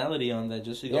personality on that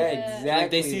just because. Yeah, Yeah. exactly.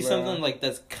 Like they see bro. something like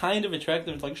that's kind of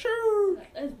attractive, it's like sure.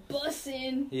 That's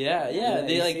bussin'. Yeah, yeah.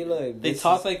 They you like see, look, they this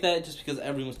talk is- like that just because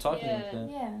everyone's talking Yeah. like that.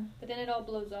 yeah. But then it all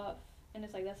blows off, and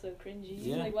it's like that's so cringy.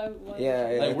 Yeah. Like why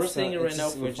Yeah, Like, we're it's, saying it right it's now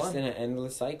just- for we're just fun. in an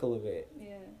endless cycle of it.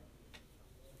 Yeah.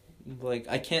 Like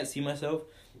I can't see myself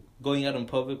going out in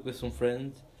public with some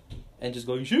friends and just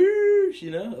going sheesh, you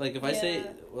know? Like if I say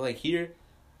Yeah. like here,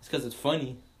 it's because it's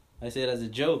funny. I say it as a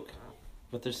joke,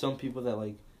 but there's some people that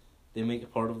like they make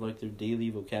it part of like their daily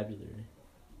vocabulary.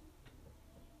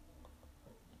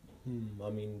 I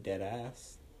mean, dead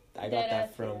ass. I got Dead that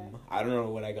ass, from. yeah. I don't know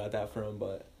what I got that from,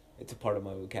 but it's a part of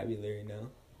my vocabulary now.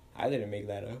 I didn't make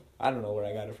that up. I don't know where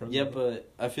I got it from. Yeah, but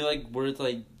I feel like words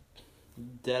like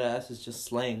dead ass is just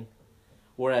slang,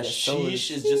 whereas Yeah, so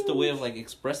sheesh is just a way of like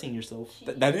expressing yourself.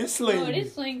 That is slang. No, it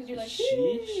is slang because you're like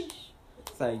Sheesh. sheesh.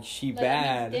 It's like she Like,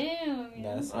 bad. Damn. You know?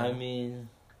 That's- I mean,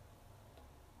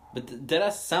 but dead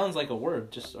ass sounds like a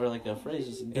word, just or like a phrase.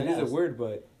 Just It is a word,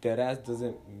 but dead ass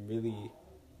doesn't really.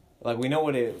 Like we know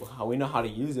we know how to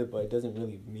use it, but it doesn't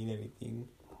really mean anything.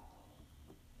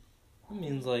 It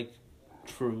means like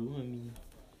true. I mean,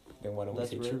 Then why don't we That's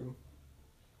say right. true?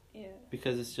 Yeah.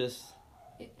 because it's just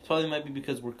it probably might be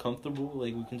because we're comfortable.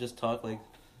 Like we can just talk like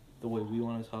the way we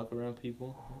want to talk around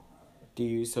people. Do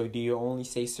you only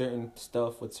say certain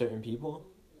stuff with certain people?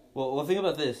 Well, think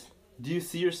about this. Do you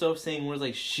see yourself saying words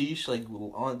like sheesh like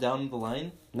on down the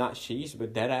line? Not sheesh,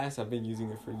 but dead ass. I've been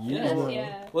using it for years. Yeah. now.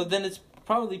 Yeah. Well, then it's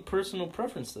probably personal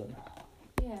preference then.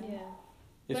 Yeah. Yeah.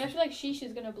 If But I you- feel like sheesh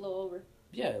is gonna blow over.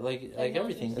 yeah, like no one's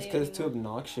everything. gonna It's say because it's too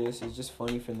anymore. obnoxious. It's just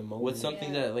funny for the moment. With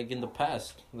something Yeah. that like in the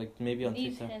past, like maybe on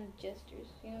These TikTok. hand gestures,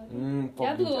 you know. That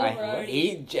That blew I over already.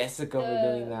 hate Jessica for Uh,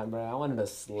 doing that, bro. I wanted to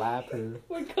slap her.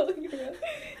 We're calling her out.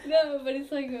 No, but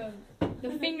it's like the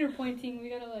finger pointing. We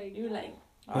gotta like. You're like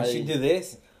When she do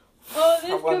this, Oh, I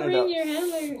this wanted covering to- your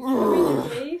hand, like covering your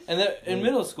face. And then in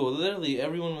middle school, literally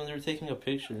everyone when they were taking a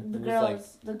picture, the it was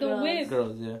girls. The The girls. whip. like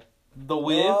girls, yeah, the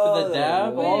whip, Oh, the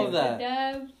dab, the all whip, of The that.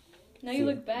 dab. Now See. you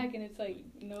look back and it's like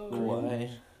no. Why?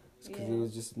 it's because Yeah. it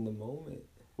was just in the moment.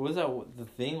 What was that? The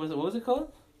thing? What was it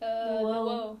called? The Whoa.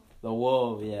 whoa. The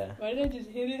whoa, yeah. Why did I just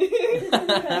hit it?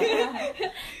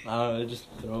 I don't know, just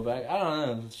throwback. I don't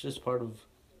know. It's just part of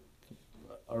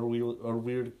our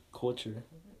weird culture.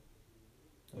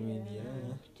 I mean, yeah.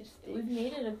 Just We've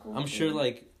made it a cool. I'm sure thing.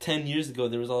 like 10 years ago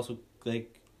there was also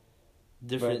like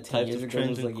different But 10 types years of ago trends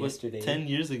was, and like, yesterday. 10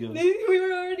 years ago. we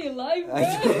were already already alive,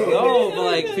 bro. No, but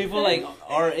like people like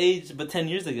our age, but 10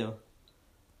 years ago.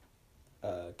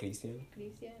 Christian.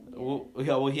 Christian,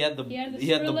 yeah. Well, he had the He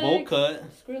had the bowl Skrillex. cut.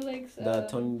 Skrillex. The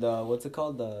Tony. The what's it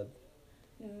called? The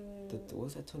uh,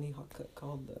 what's that Tony Hawk cut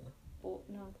called? The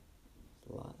no,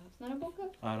 flap. it's not a bowl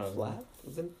cut. I don't know. Flap?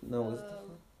 Was it? No, was it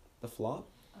the flop?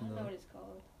 I don't know No. what it's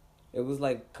called. It was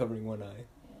like covering one eye.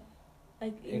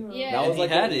 Like Yeah. emo. Yeah. That was He like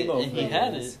had an it, emo and he phase.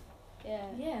 had it. Yeah.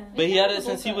 Yeah. But he Yeah, had the it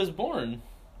since he bowl cut. was born.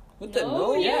 What the No,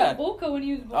 no? Yeah. bowl cut when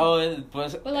he was born. Oh,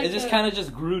 But like it just the- kind of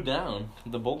just grew down.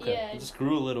 The bowl cut. Yeah. It just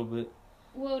grew a little bit.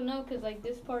 Well, no, because like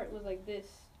this part was like this,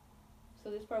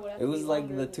 so this part would have It to was be like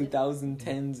longer the than this.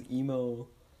 2010s emo,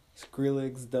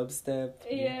 Skrillex dubstep.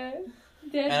 Yeah.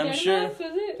 And I'm Dead sure- Mouse,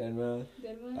 was it? Then,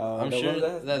 Dead Mouse? I'm the sure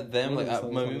one that them, one like, of the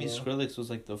songs maybe on the- Skrillex was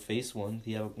like the face one.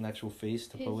 He had an actual face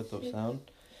to put with the His-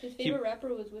 sound. His favorite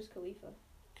rapper was Wiz Khalifa.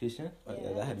 Christian? Oh, Yeah,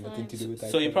 yeah, that had at the nothing to time. do with that.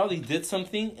 So he cut. probably did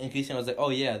something, and Christian was like, "Oh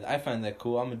yeah, I find that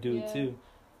cool. I'm gonna do it Yeah. too."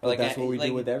 But Like that's I- what we like,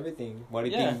 do with everything. Why do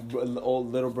you Yeah. think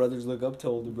old little brothers look up to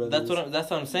older brothers?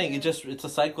 That's what I'm saying. Yeah. It's a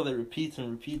cycle that repeats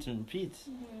and repeats and repeats.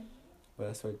 But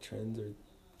that's why trends are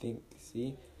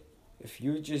see, if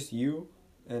you're just you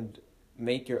and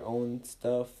make your own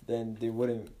stuff, then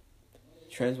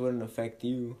trends wouldn't affect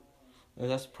you.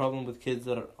 And that's the problem with kids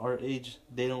that are our age.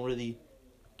 They don't really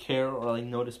care or like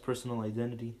notice personal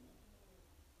identity.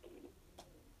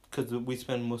 Because we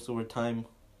spend most of our time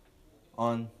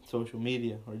on social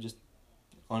media or just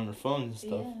on our phones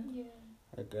and stuff. Yeah.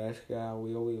 Yeah. I guess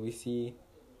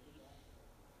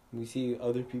we see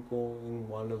other people and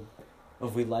want to,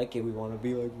 if we like it, we want to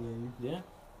be like them. Yeah.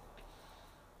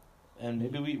 And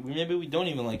maybe we don't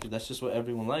even like it. That's just what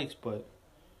everyone likes. But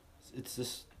it's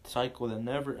this cycle that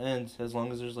never ends as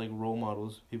long as there's like role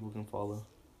models people can follow.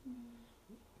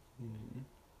 Mhm.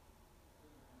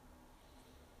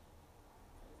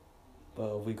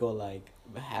 But if we go like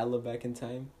hella back in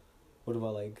time, what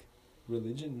about like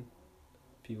religion?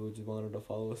 People just wanted to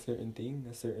follow a certain thing,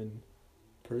 a certain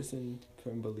person,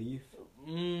 certain belief. I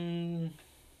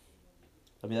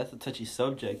mean, that's a touchy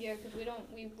subject. Yeah, because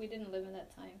we didn't live in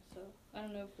that time, so I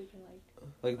don't know if we can like.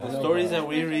 Like I the know stories that. that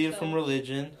we read from Ourselves.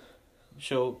 religion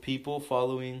show people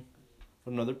following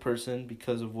another person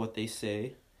because of what they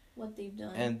say, What they've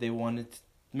done. and they wanted.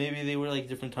 Maybe they were like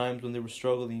different times when they were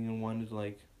struggling and wanted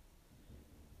like.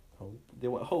 Hope. They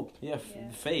want hope, Yeah.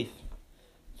 faith.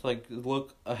 To like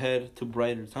look ahead to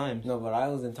brighter times. No, but I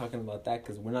wasn't talking about that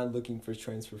because we're not looking for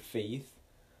trends for faith.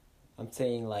 I'm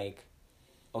saying like,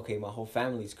 okay, my whole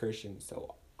family's Christian,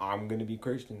 so I'm gonna be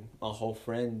Christian. My whole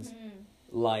friends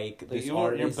like Like this you're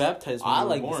artist. baptized when I you were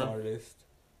like born. this artist.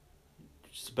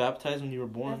 Just baptized when you were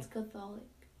born. That's Catholic.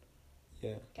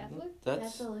 Yeah. Catholic.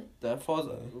 That's Catholic. that falls.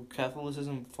 Yeah.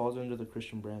 Catholicism falls under the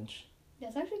Christian branch.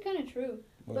 That's actually kind of true.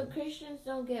 But Christians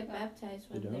don't get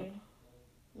baptized They don't?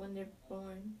 when they're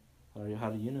born. How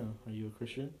do you know? Are you a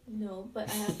Christian? No, but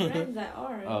I have friends that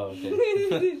are. Oh,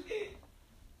 okay.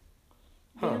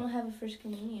 They Huh. don't have a first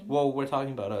communion. Well, we're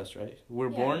talking about us, right? We're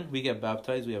Yeah. born, we get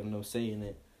baptized, we have no say in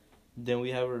it. Then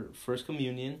we have our first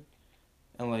communion,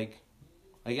 and like,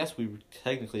 I guess we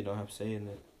technically don't have say in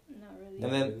it. Not really.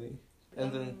 And then-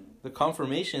 And then the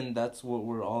confirmation, that's what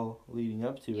we're all leading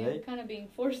up to, yeah, right? kind of being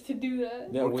forced to do that.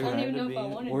 Yeah, We're I don't even kinda know if I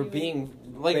being- wanted we're to.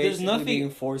 being Like, there's basically nothing- being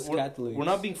forced Catholics. We're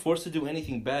not being forced to do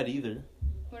anything bad either.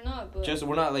 We're not, but Just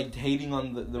we're not like hating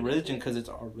on the But religion is it- because it's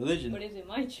our religion. But is it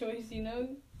my choice? You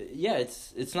know. Yeah,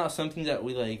 it's not something that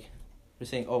we're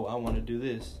saying, oh, I want to do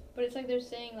this. But it's like they're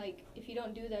saying like if you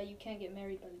don't do that, you can't get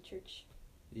married by the church.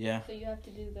 Yeah, So you have to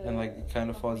do the. and like it kind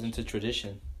of falls into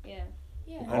tradition. Yeah.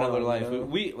 Yeah. All of our Oh, life, yeah.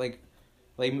 we like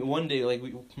one day, like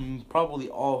we probably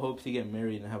all hope to get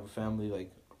married and have a family,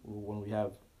 like when we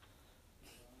have,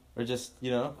 or just I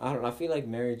don't know. I feel like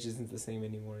marriage isn't the same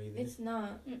anymore either. It's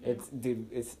not. Mm-mm.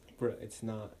 It's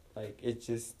not like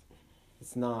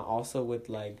it's not. Also with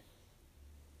like,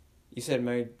 you said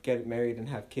get married and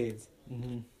have kids.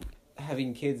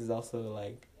 Having kids is also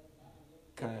like,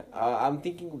 kind of. I'm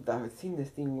thinking. I've seen this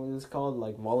thing. What it was called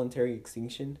like voluntary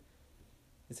extinction.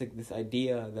 It's like this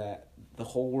idea that the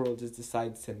whole world just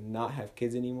decides to not have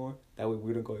kids anymore. That way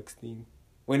we don't go extinct.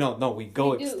 Wait, no, we go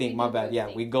We do extinct. My go bad. Yeah,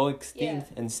 extinct. we go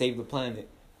extinct Yeah. and save the planet.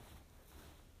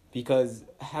 Because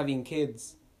having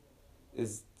kids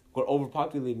we're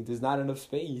overpopulating. There's not enough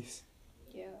space.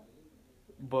 Yeah.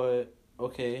 But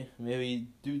okay, maybe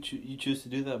you choose to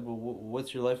do that. But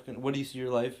what's your life? What do you see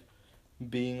your life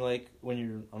being like when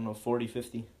you're 40,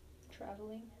 50?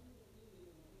 Traveling.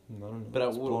 I don't know. But at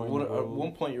Exploring the at world.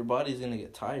 one point, your body's gonna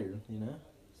get tired.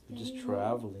 Just Mhm.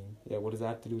 traveling. Yeah, what does that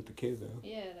have to do with the kids though?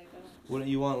 Yeah, like. Wouldn't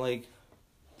you want like?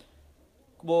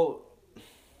 Well,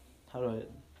 how do I?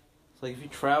 So, like, if you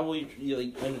travel, you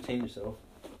like entertain yourself.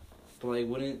 But like,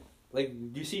 wouldn't like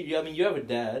you see? I mean, you have a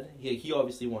dad. He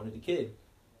obviously wanted a kid.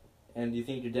 And do you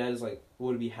think your dad is like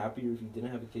would be happier if you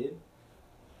didn't have a kid?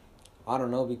 I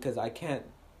don't know, because I can't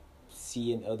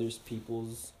see in others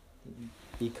people's,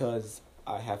 because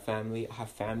I have family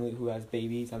who has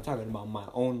babies. I'm talking about my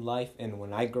own life, and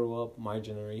when I grow up, my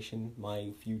generation,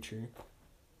 my future,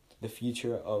 the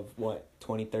future of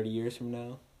 20, 30 years from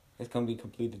now, it's going to be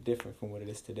completely different from what it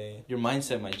is today. Your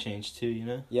mindset might change too, you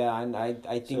know? Yeah, and I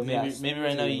think so maybe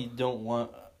right now you don't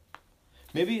want.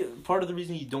 Maybe part of the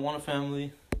reason you don't want a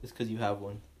family is because you have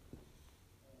one.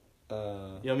 You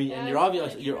know what I mean? Yeah,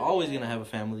 And you're always gonna have a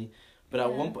family, but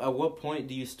at what point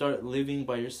do you start living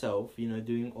by yourself? You know,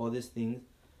 doing all these things,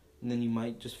 and then you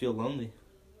might just feel lonely.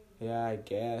 Yeah, I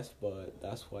guess, but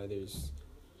that's why there's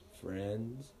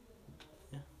friends.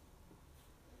 Yeah.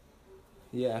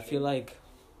 Yeah, I feel like.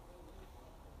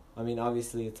 I mean,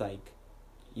 obviously, it's like,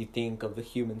 you think of the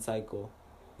human cycle.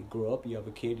 You grow up, you have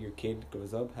a kid. Your kid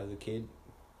grows up, has a kid.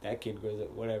 That kid grows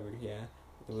up, whatever. Yeah,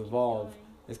 it evolve.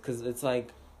 It's because it's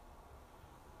like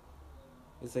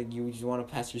you just want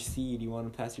to pass your seed, you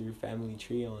want to pass your family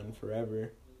tree on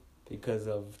forever, because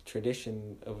of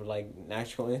tradition, of like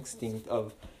natural instinct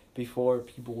of before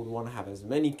people would want to have as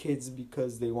many kids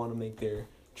because they want to make their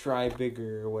tribe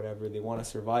bigger or whatever. They want to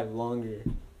survive longer.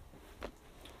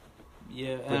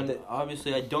 Yeah, But and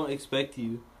obviously I don't expect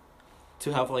you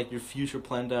to have like your future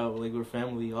planned out, like with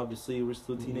family. Obviously, we're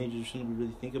still teenagers, shouldn't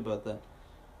really think about that.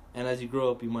 And as you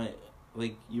grow up, you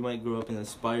might grow up and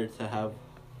aspire to have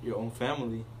your own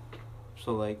family.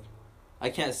 So like, I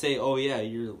can't say, oh yeah,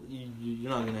 you're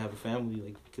not gonna have a family,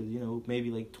 like, because you know, maybe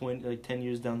like 10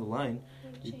 years down the line,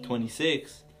 you're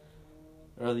 26,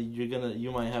 or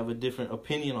you might have a different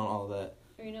opinion on all that.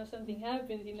 Or, you know, something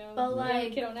happens, you know. But, you have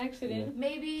like, a kid on accident.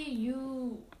 Maybe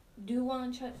you do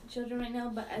want children right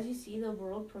now, but as you see the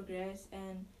world progress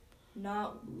and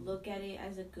not look at it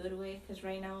as a good way, because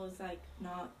right now it's like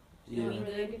not doing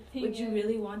good. Would you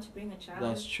really want to bring a child?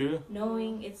 That's true.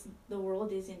 Knowing the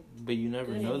world isn't. But you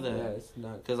never good know anymore. that. Yeah, it's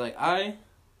not. Because like I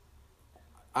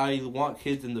want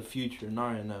kids in the future, not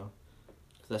right now.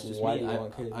 'Cause that's just Why me. do you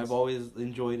want kids? I've always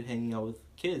enjoyed hanging out with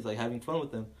kids, like having fun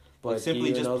with them. But simply do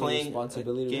you just know playing the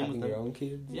responsibility a game of having with your them. own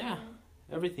kids. Yeah,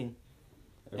 everything.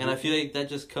 And I feel like that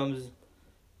just comes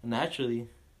naturally.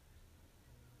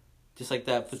 Just like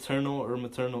that paternal or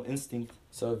maternal instinct.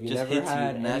 So if you just never hits you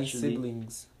had any naturally.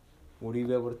 siblings, would you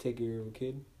be able to take care of a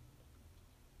kid?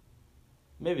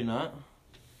 Maybe not.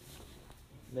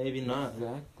 Maybe not.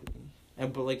 Exactly.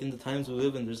 But like in the times we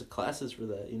live in, there's classes for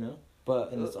that, you know?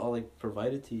 But And it's all like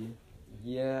provided to you.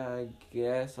 yeah, I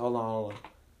guess. Hold on.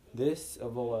 This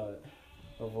of what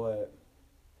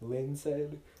Lynn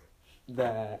said,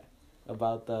 that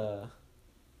about the.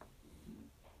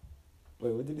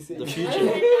 Wait, what did he say? The I future. said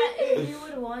that if you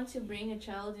would want to bring a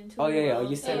child into Oh the yeah, world,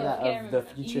 you said Oh, that okay, I of the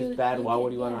remember. future's You- bad. you Why can-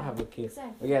 would you want to yeah, have a kid?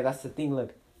 exactly. Oh, yeah, that's the thing.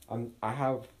 Look, I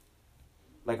have.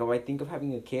 Like, if I think of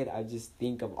having a kid, I just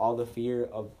think of all the fear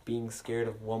of being scared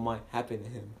of what might happen to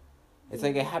him. It's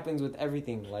like it happens with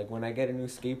everything. Like, when I get a new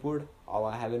skateboard, all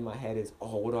I have in my head is,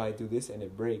 oh, what do I do this? And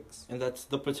it breaks. And that's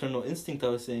the paternal instinct I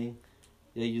was saying.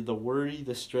 Yeah, the worry,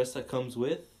 the stress that comes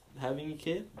with having a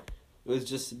kid. It was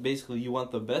just basically you want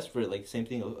the best for it. Like, same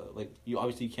thing. Like, you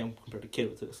obviously can't compare a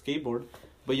kid to a skateboard.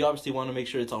 But you obviously want to make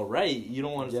sure it's all right. You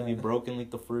don't want it to be Yeah. broken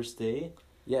like the first day.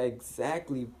 Yeah,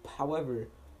 exactly. However,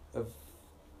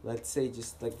 let's say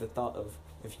just like the thought of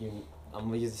I'm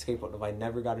gonna use the skateboard. If I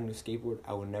never got a new skateboard,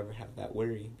 I would never have that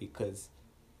worry, because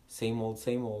same old.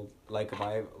 Like if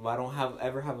I don't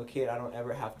ever have a kid, I don't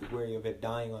ever have to worry of it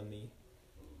dying on me.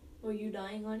 Were you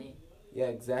dying on it? Yeah,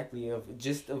 exactly. Of the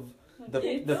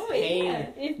It's- pain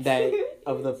it's-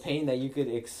 the pain that you could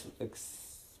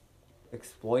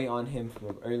exploit on him from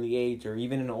an early age or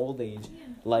even an old age. Yeah.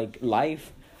 Like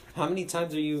life. How many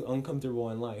times are you uncomfortable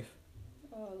in life?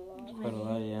 Oh, Lord. Quite a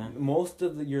lot, yeah. Most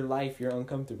of your life you're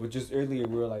uncomfortable. Just earlier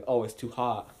we were like, oh, it's too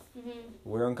hot. Mm-hmm.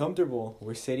 We're uncomfortable.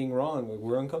 We're sitting wrong.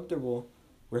 We're uncomfortable.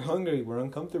 We're hungry. We're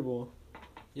uncomfortable.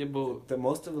 Yeah, but The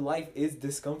most of life is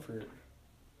discomfort.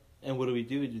 and what do we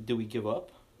do? Do we give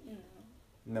up?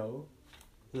 No.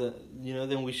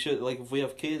 Then we should, like, if we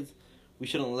have kids, we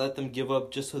shouldn't let them give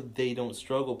up just so they don't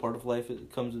struggle. Part of life,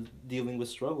 it comes with dealing with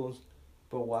struggles.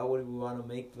 But why would we want to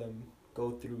make them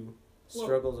go through Well,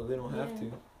 struggles if they don't have yeah.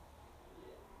 to?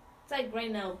 It's like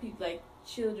right now, people like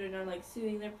children are like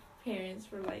suing their parents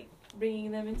for like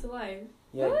bringing them into life.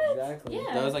 Yeah, What? exactly.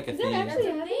 Yeah. That was like a Is that thing. actually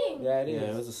That's a thing. Yeah, it is. Yeah,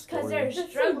 it was a Because story. they're That's so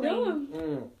struggling.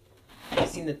 dumb. I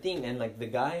seen the thing, and like the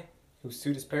guy, who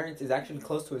sued his parents is actually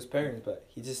close to his parents, but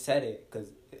he just said it because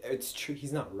it's true.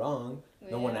 He's not wrong.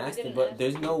 No one Yeah, we asked him, didn't but ask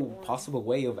there's him to no be born. possible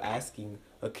way of asking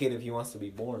a kid if he wants to be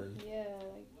born. Yeah,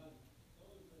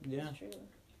 like Yeah. it's true.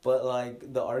 But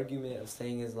like the argument of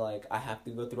saying is like I have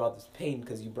to go through all this pain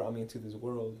because you brought me into this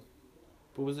world.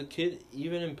 But was the kid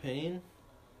even in pain?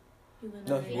 You will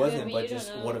No, never he know. wasn't. but But you don't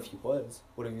just know. what if he was?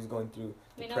 What if he was going through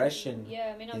May not depression? be,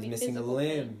 yeah, it may not He's be missing a physical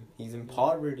limb. pain. He's in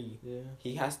poverty. Yeah.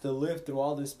 He has to live through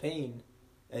all this pain,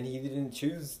 and he didn't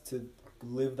choose to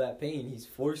live that pain. He's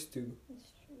forced to.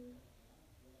 It's true.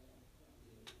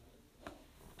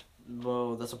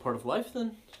 Well, that's a part of life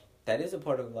then. That is a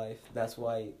part of life. That's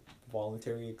why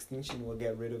voluntary extinction will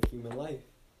get rid of human life.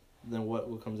 Then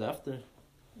what comes after?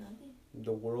 Nothing.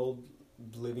 The world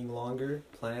living longer,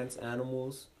 plants,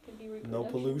 animals, Could be no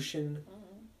reproduction. pollution. I don't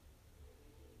know.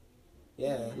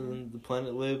 Yeah, And then the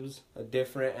planet lives. a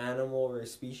different animal or a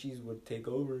species would take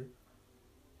over.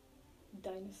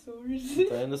 Dinosaurs.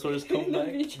 Dinosaurs come In the back.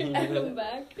 future, come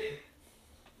back.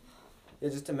 Yeah,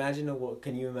 just imagine a world.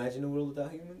 Can you imagine a world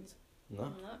without humans? No.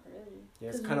 Not really. Yeah,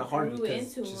 it's 'Cause kind of we hard grew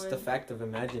because into just one. the fact of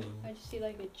imagining. I just see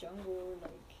like a jungle,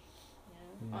 like,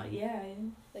 you know, Yeah.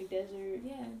 like desert.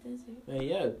 Yeah, desert.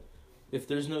 Yeah. If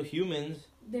there's no humans,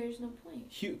 There's no point.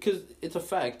 because it's a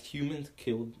fact, humans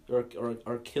killed or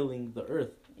are killing the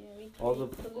earth. Yeah, we All the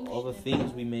create pollution all the and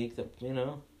things all we that. make that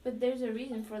But there's a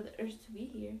reason for the earth to be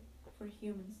here. For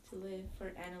humans to live.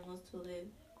 For animals to live.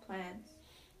 Plants.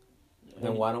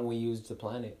 Then why don't we use the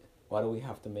planet? Why do we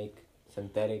have to make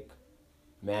synthetic,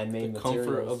 man-made the materials?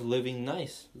 comfort of living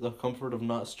nice, the comfort of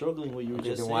not struggling. What you were Okay,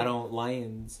 just then saying. why don't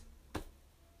lions?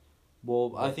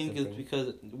 Well, I That's think the it's thing.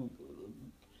 because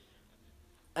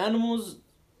animals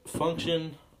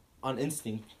function on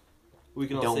instinct. We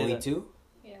can all Don't say we that. too?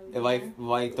 Yeah, If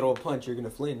I throw a punch, you're gonna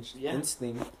flinch. Yeah.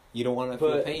 Instinct. You don't want to feel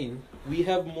But- pain. We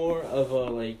have more of a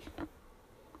like,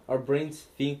 our brains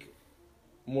think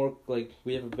more like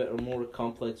we have a better, more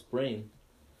complex brain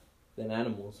than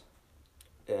animals.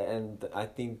 And I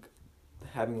think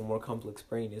having a more complex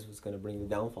brain is what's gonna bring the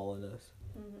downfall in us.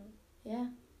 Yeah.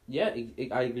 Yeah,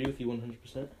 I agree with you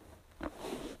 100%.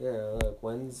 Yeah, look,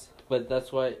 when's But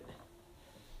that's why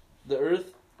the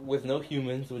Earth with no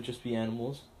humans would just be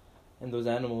animals, and those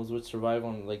animals would survive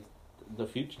on like the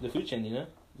food chain, you know.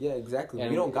 yeah, exactly. And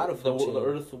We don't got a food chain. the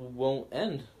Earth won't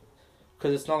end,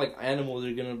 because it's not like animals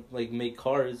are gonna like make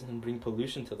cars and bring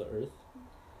pollution to the Earth.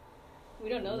 We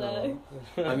don't know No.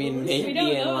 that. I mean, We maybe don't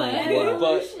in know like that. what,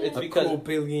 But it's a because cool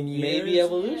billion years. maybe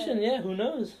evolution. Yeah, who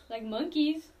knows? Like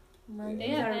monkeys, Monkeys They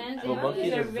have are, hands, Well,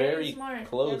 monkeys are very smart.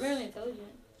 close. they're very intelligent.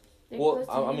 They're Well, close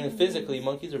to I mean, humans. physically,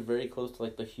 monkeys are very close to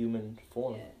like the human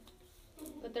form. Yeah.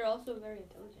 But they're also very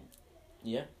intelligent.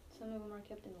 Yeah, Some of them are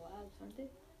kept in labs, aren't they?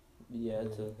 yeah,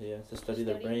 to study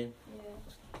their Study? brain.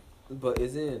 Yeah. But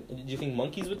isn't Do you think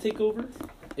monkeys would take over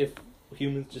if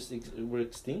humans just were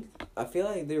extinct? I feel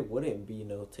like there wouldn't be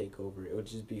no takeover. It would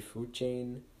just be food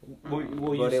chain. Well,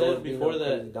 you but it said would be before no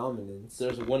that crazy dominance.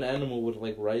 there's one animal would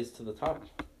like rise to the top.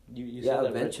 You Yeah, said that,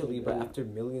 right? eventually, but after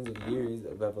millions of years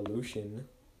of evolution.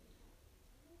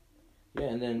 Yeah,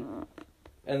 and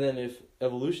then if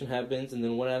evolution happens and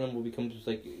then one animal becomes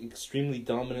like extremely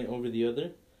dominant over the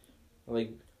other,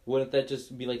 like wouldn't that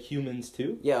just be like humans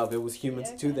too? Yeah, if it was humans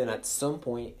Yeah, too, then kinda. at some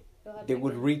point They'll have they like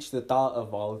would a- reach the thought of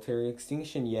voluntary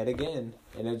extinction yet again,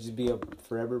 and it'd just be a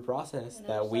forever process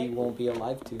Another that we cycle. won't be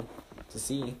alive to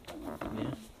see.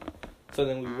 Yeah. So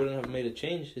then we wouldn't have made a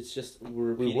change. It's just we're We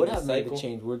repeating would the have made cycle. the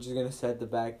change. We're just gonna set the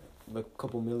back a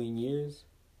couple million years.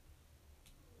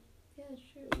 Yeah, that's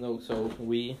true. No, so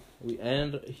we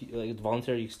end like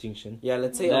voluntary extinction. Yeah,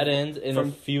 let's say That ends in a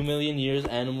from- few million years.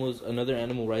 Another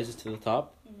animal rises to the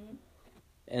top, Mhm.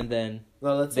 and then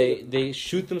no, let's say they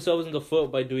shoot themselves in the foot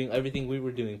by doing everything we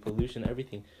were doing, pollution,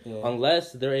 everything. yeah.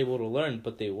 Unless they're able to learn,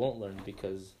 but they won't learn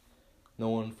because no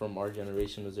one from our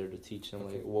generation was there to teach them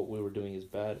like Okay. what we were doing is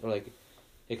bad, or like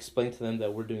explain to them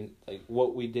that we're doing like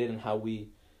what we did and how we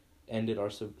ended our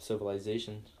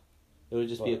civilization. It would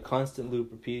just be a But- constant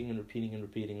loop, repeating and repeating and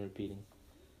repeating and repeating.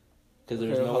 Because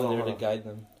there's Okay, no hold one on, there to hold on. guide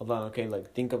them. Hold on, okay,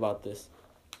 like think about this.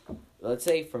 Let's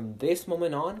say from this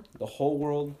moment on, the whole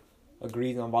world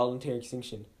agrees on voluntary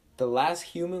extinction. The last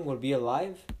human would be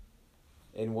alive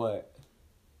in what?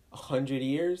 100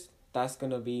 years? That's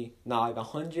gonna be like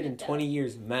 120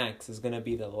 years max is gonna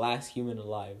be the last human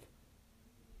alive.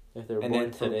 If they're And born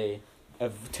then from- today,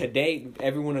 If today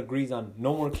everyone agrees on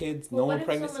no more kids, Well, no what more if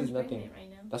pregnancies, someone's nothing. pregnant right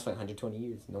now? That's like 120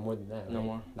 years, no more than that. no right?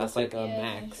 more. That's like a Yeah,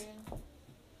 max. true.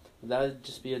 That would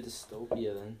just be a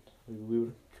dystopia then. We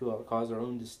would cause our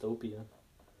own dystopia.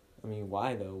 I mean,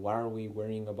 why though? Why are we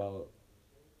worrying about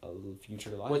a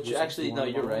future life. Which Just like actually, we no,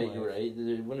 want you're our own right. You're life. right.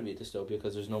 There wouldn't be a dystopia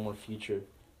because there's no more future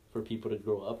for people to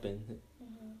grow up in.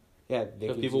 Yeah, they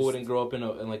So could people just- wouldn't grow up in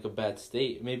like a bad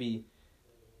state. Maybe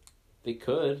they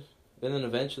could, and then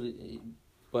eventually,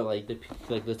 but like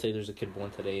let's say there's a kid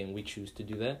born today and we choose to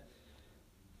do that,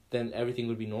 then everything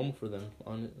would be normal for them.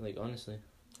 Honestly,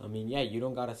 I mean, yeah, you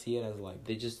don't gotta see it as like.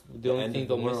 they just The the only end thing of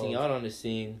the they're missing world. out on is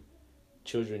seeing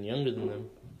children younger than them.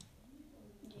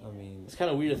 I mean, It's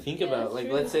kind of weird to think Yeah, about. that's Like,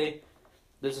 true. let's say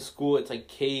there's a school. It's like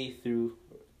K through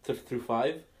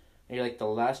 5, and you're like the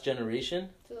last generation,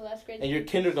 So the last grade. and you're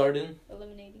kindergarten.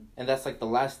 eliminating. And that's like the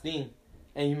last thing,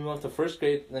 and you move on to first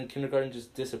grade, and then kindergarten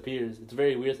just disappears. It's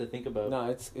very weird to think about. no,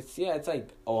 it's like,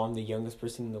 oh, I'm the youngest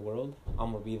person in the world.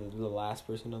 I'm gonna be the last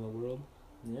person in the world.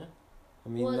 Yeah. I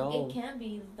mean, well, no. it can't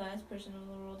be the last person in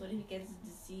the world. What if he gets a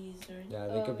disease or? Yeah,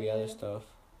 there could be Oh, other yeah. stuff.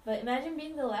 But imagine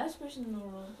being the last person in the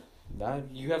world.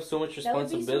 That You have so much That would be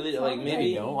so responsibility. Like fun. maybe,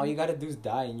 you know, all you gotta do is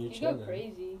die and you're You chilling. go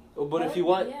crazy. but if you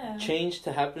want Yeah. change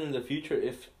to happen in the future,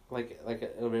 if like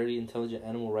a very intelligent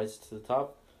animal rises to the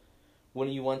top,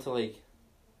 wouldn't you want to like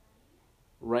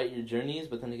write your journeys?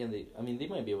 But then again, they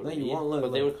might be able to No, you read, won't, look,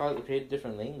 but they look. would create a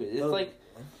different language. It's Look. like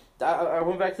I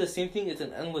went back to the same thing. It's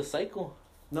an endless cycle.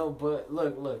 No, but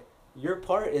look. Your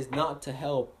part is not to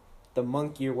help the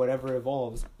monkey or whatever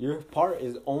evolves. Your part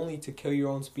is only to kill your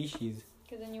own species.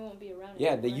 Because then you won't be around. Yeah,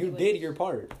 anymore that you anyways. did your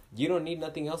part. You don't need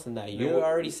nothing else than that. Then You're what-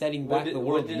 already setting what back did- the what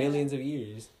world did- millions of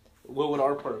years. What would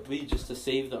our part be? Just to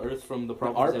save the earth from the Our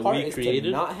problems that part we is to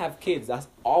created? not have kids. That's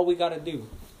all we gotta do.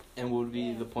 And what would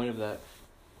be the point of that?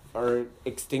 Or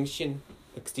extinction,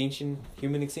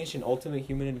 human extinction, ultimate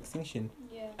human extinction.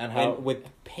 Yeah. And how And with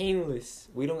painless,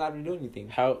 we don't gotta do anything.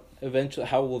 how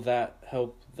will that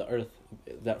help the earth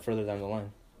that further down the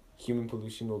line? Human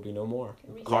pollution will be no more.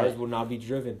 Recycle. Cars will not be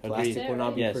driven. Agreed. Plastic will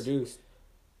not be Yes. produced.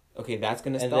 Okay, that's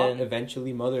gonna And stop. then-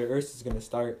 Eventually, Mother Earth is gonna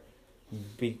start.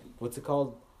 What's it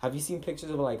called? Have you seen pictures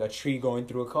of like a tree going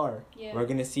through a car? Yeah. We're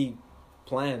gonna see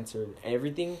plants or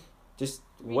everything, just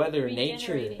weather,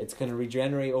 nature. Regenerating. It's gonna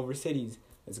regenerate over cities.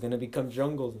 It's gonna become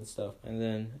jungles and stuff. And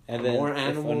then More if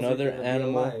animals are another gonna be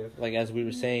animal, alive. like as we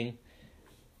were saying,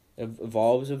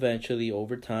 evolves eventually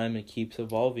over time and keeps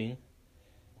evolving,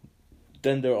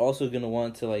 then they're also gonna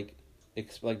want to like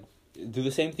do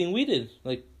the same thing we did.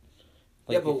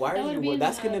 Yeah, but why That are would you? be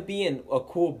That's in, gonna be in a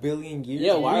cool billion years.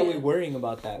 Yeah, why are we- we worrying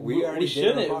about that? We already did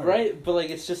our shouldn't, part. right? But like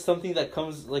it's just something that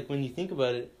comes like when you think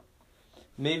about it.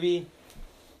 Maybe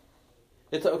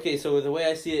it's okay. So the way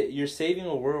I see it, you're saving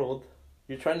a world.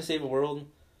 You're trying to save a world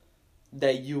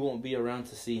that you won't be around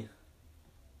to see.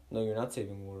 No, you're not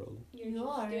saving the world. You're You just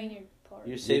are. doing your part.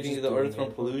 You're saving just the doing earth from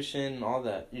it. pollution and all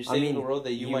that. You're I saving mean, a world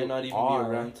that you you might not even are. be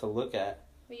around to look at.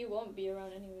 But you won't be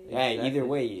around anyway. Yeah, Exactly. either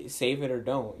way, save it or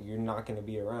don't. You're not gonna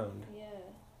be around. Yeah.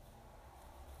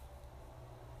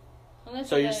 Unless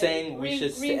So you're saying we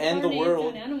should end the reincarnate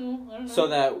world an animal. I don't know. so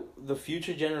that the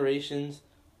future generations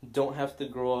don't have to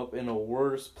grow up in a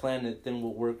worse planet than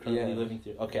what we're currently Yeah. living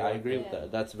through. Okay, I agree with Yeah.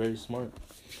 that. That's very smart.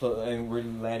 So, and we're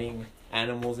letting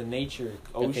animals and nature,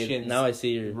 oceans, Okay, now I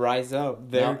see your. rise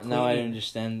up. They're Now I clean.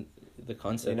 understand the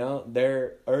concept. You know,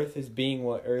 their Earth is being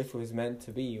what Earth was meant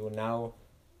to be. Well, now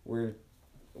we're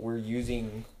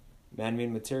using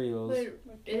man-made materials.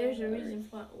 But there's a reason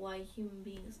why human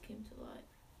beings came to life.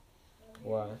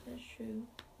 Why? That's true.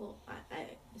 Well, I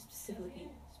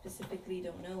specifically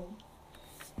don't know.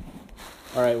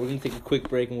 All right, we're gonna take a quick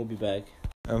break and we'll be back.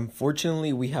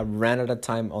 Unfortunately, we have ran out of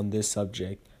time on this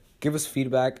subject. Give us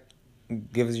feedback.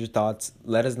 Give us your thoughts.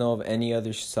 Let us know of any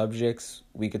other subjects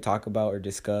we could talk about or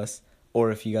discuss,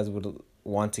 or if you guys would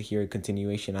want to hear a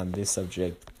continuation on this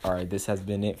subject. All right, this has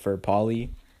been it for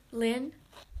Polly. Lynn?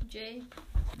 Jay.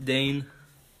 Dane.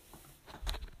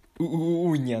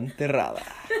 Uña enterrada.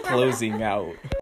 Closing out.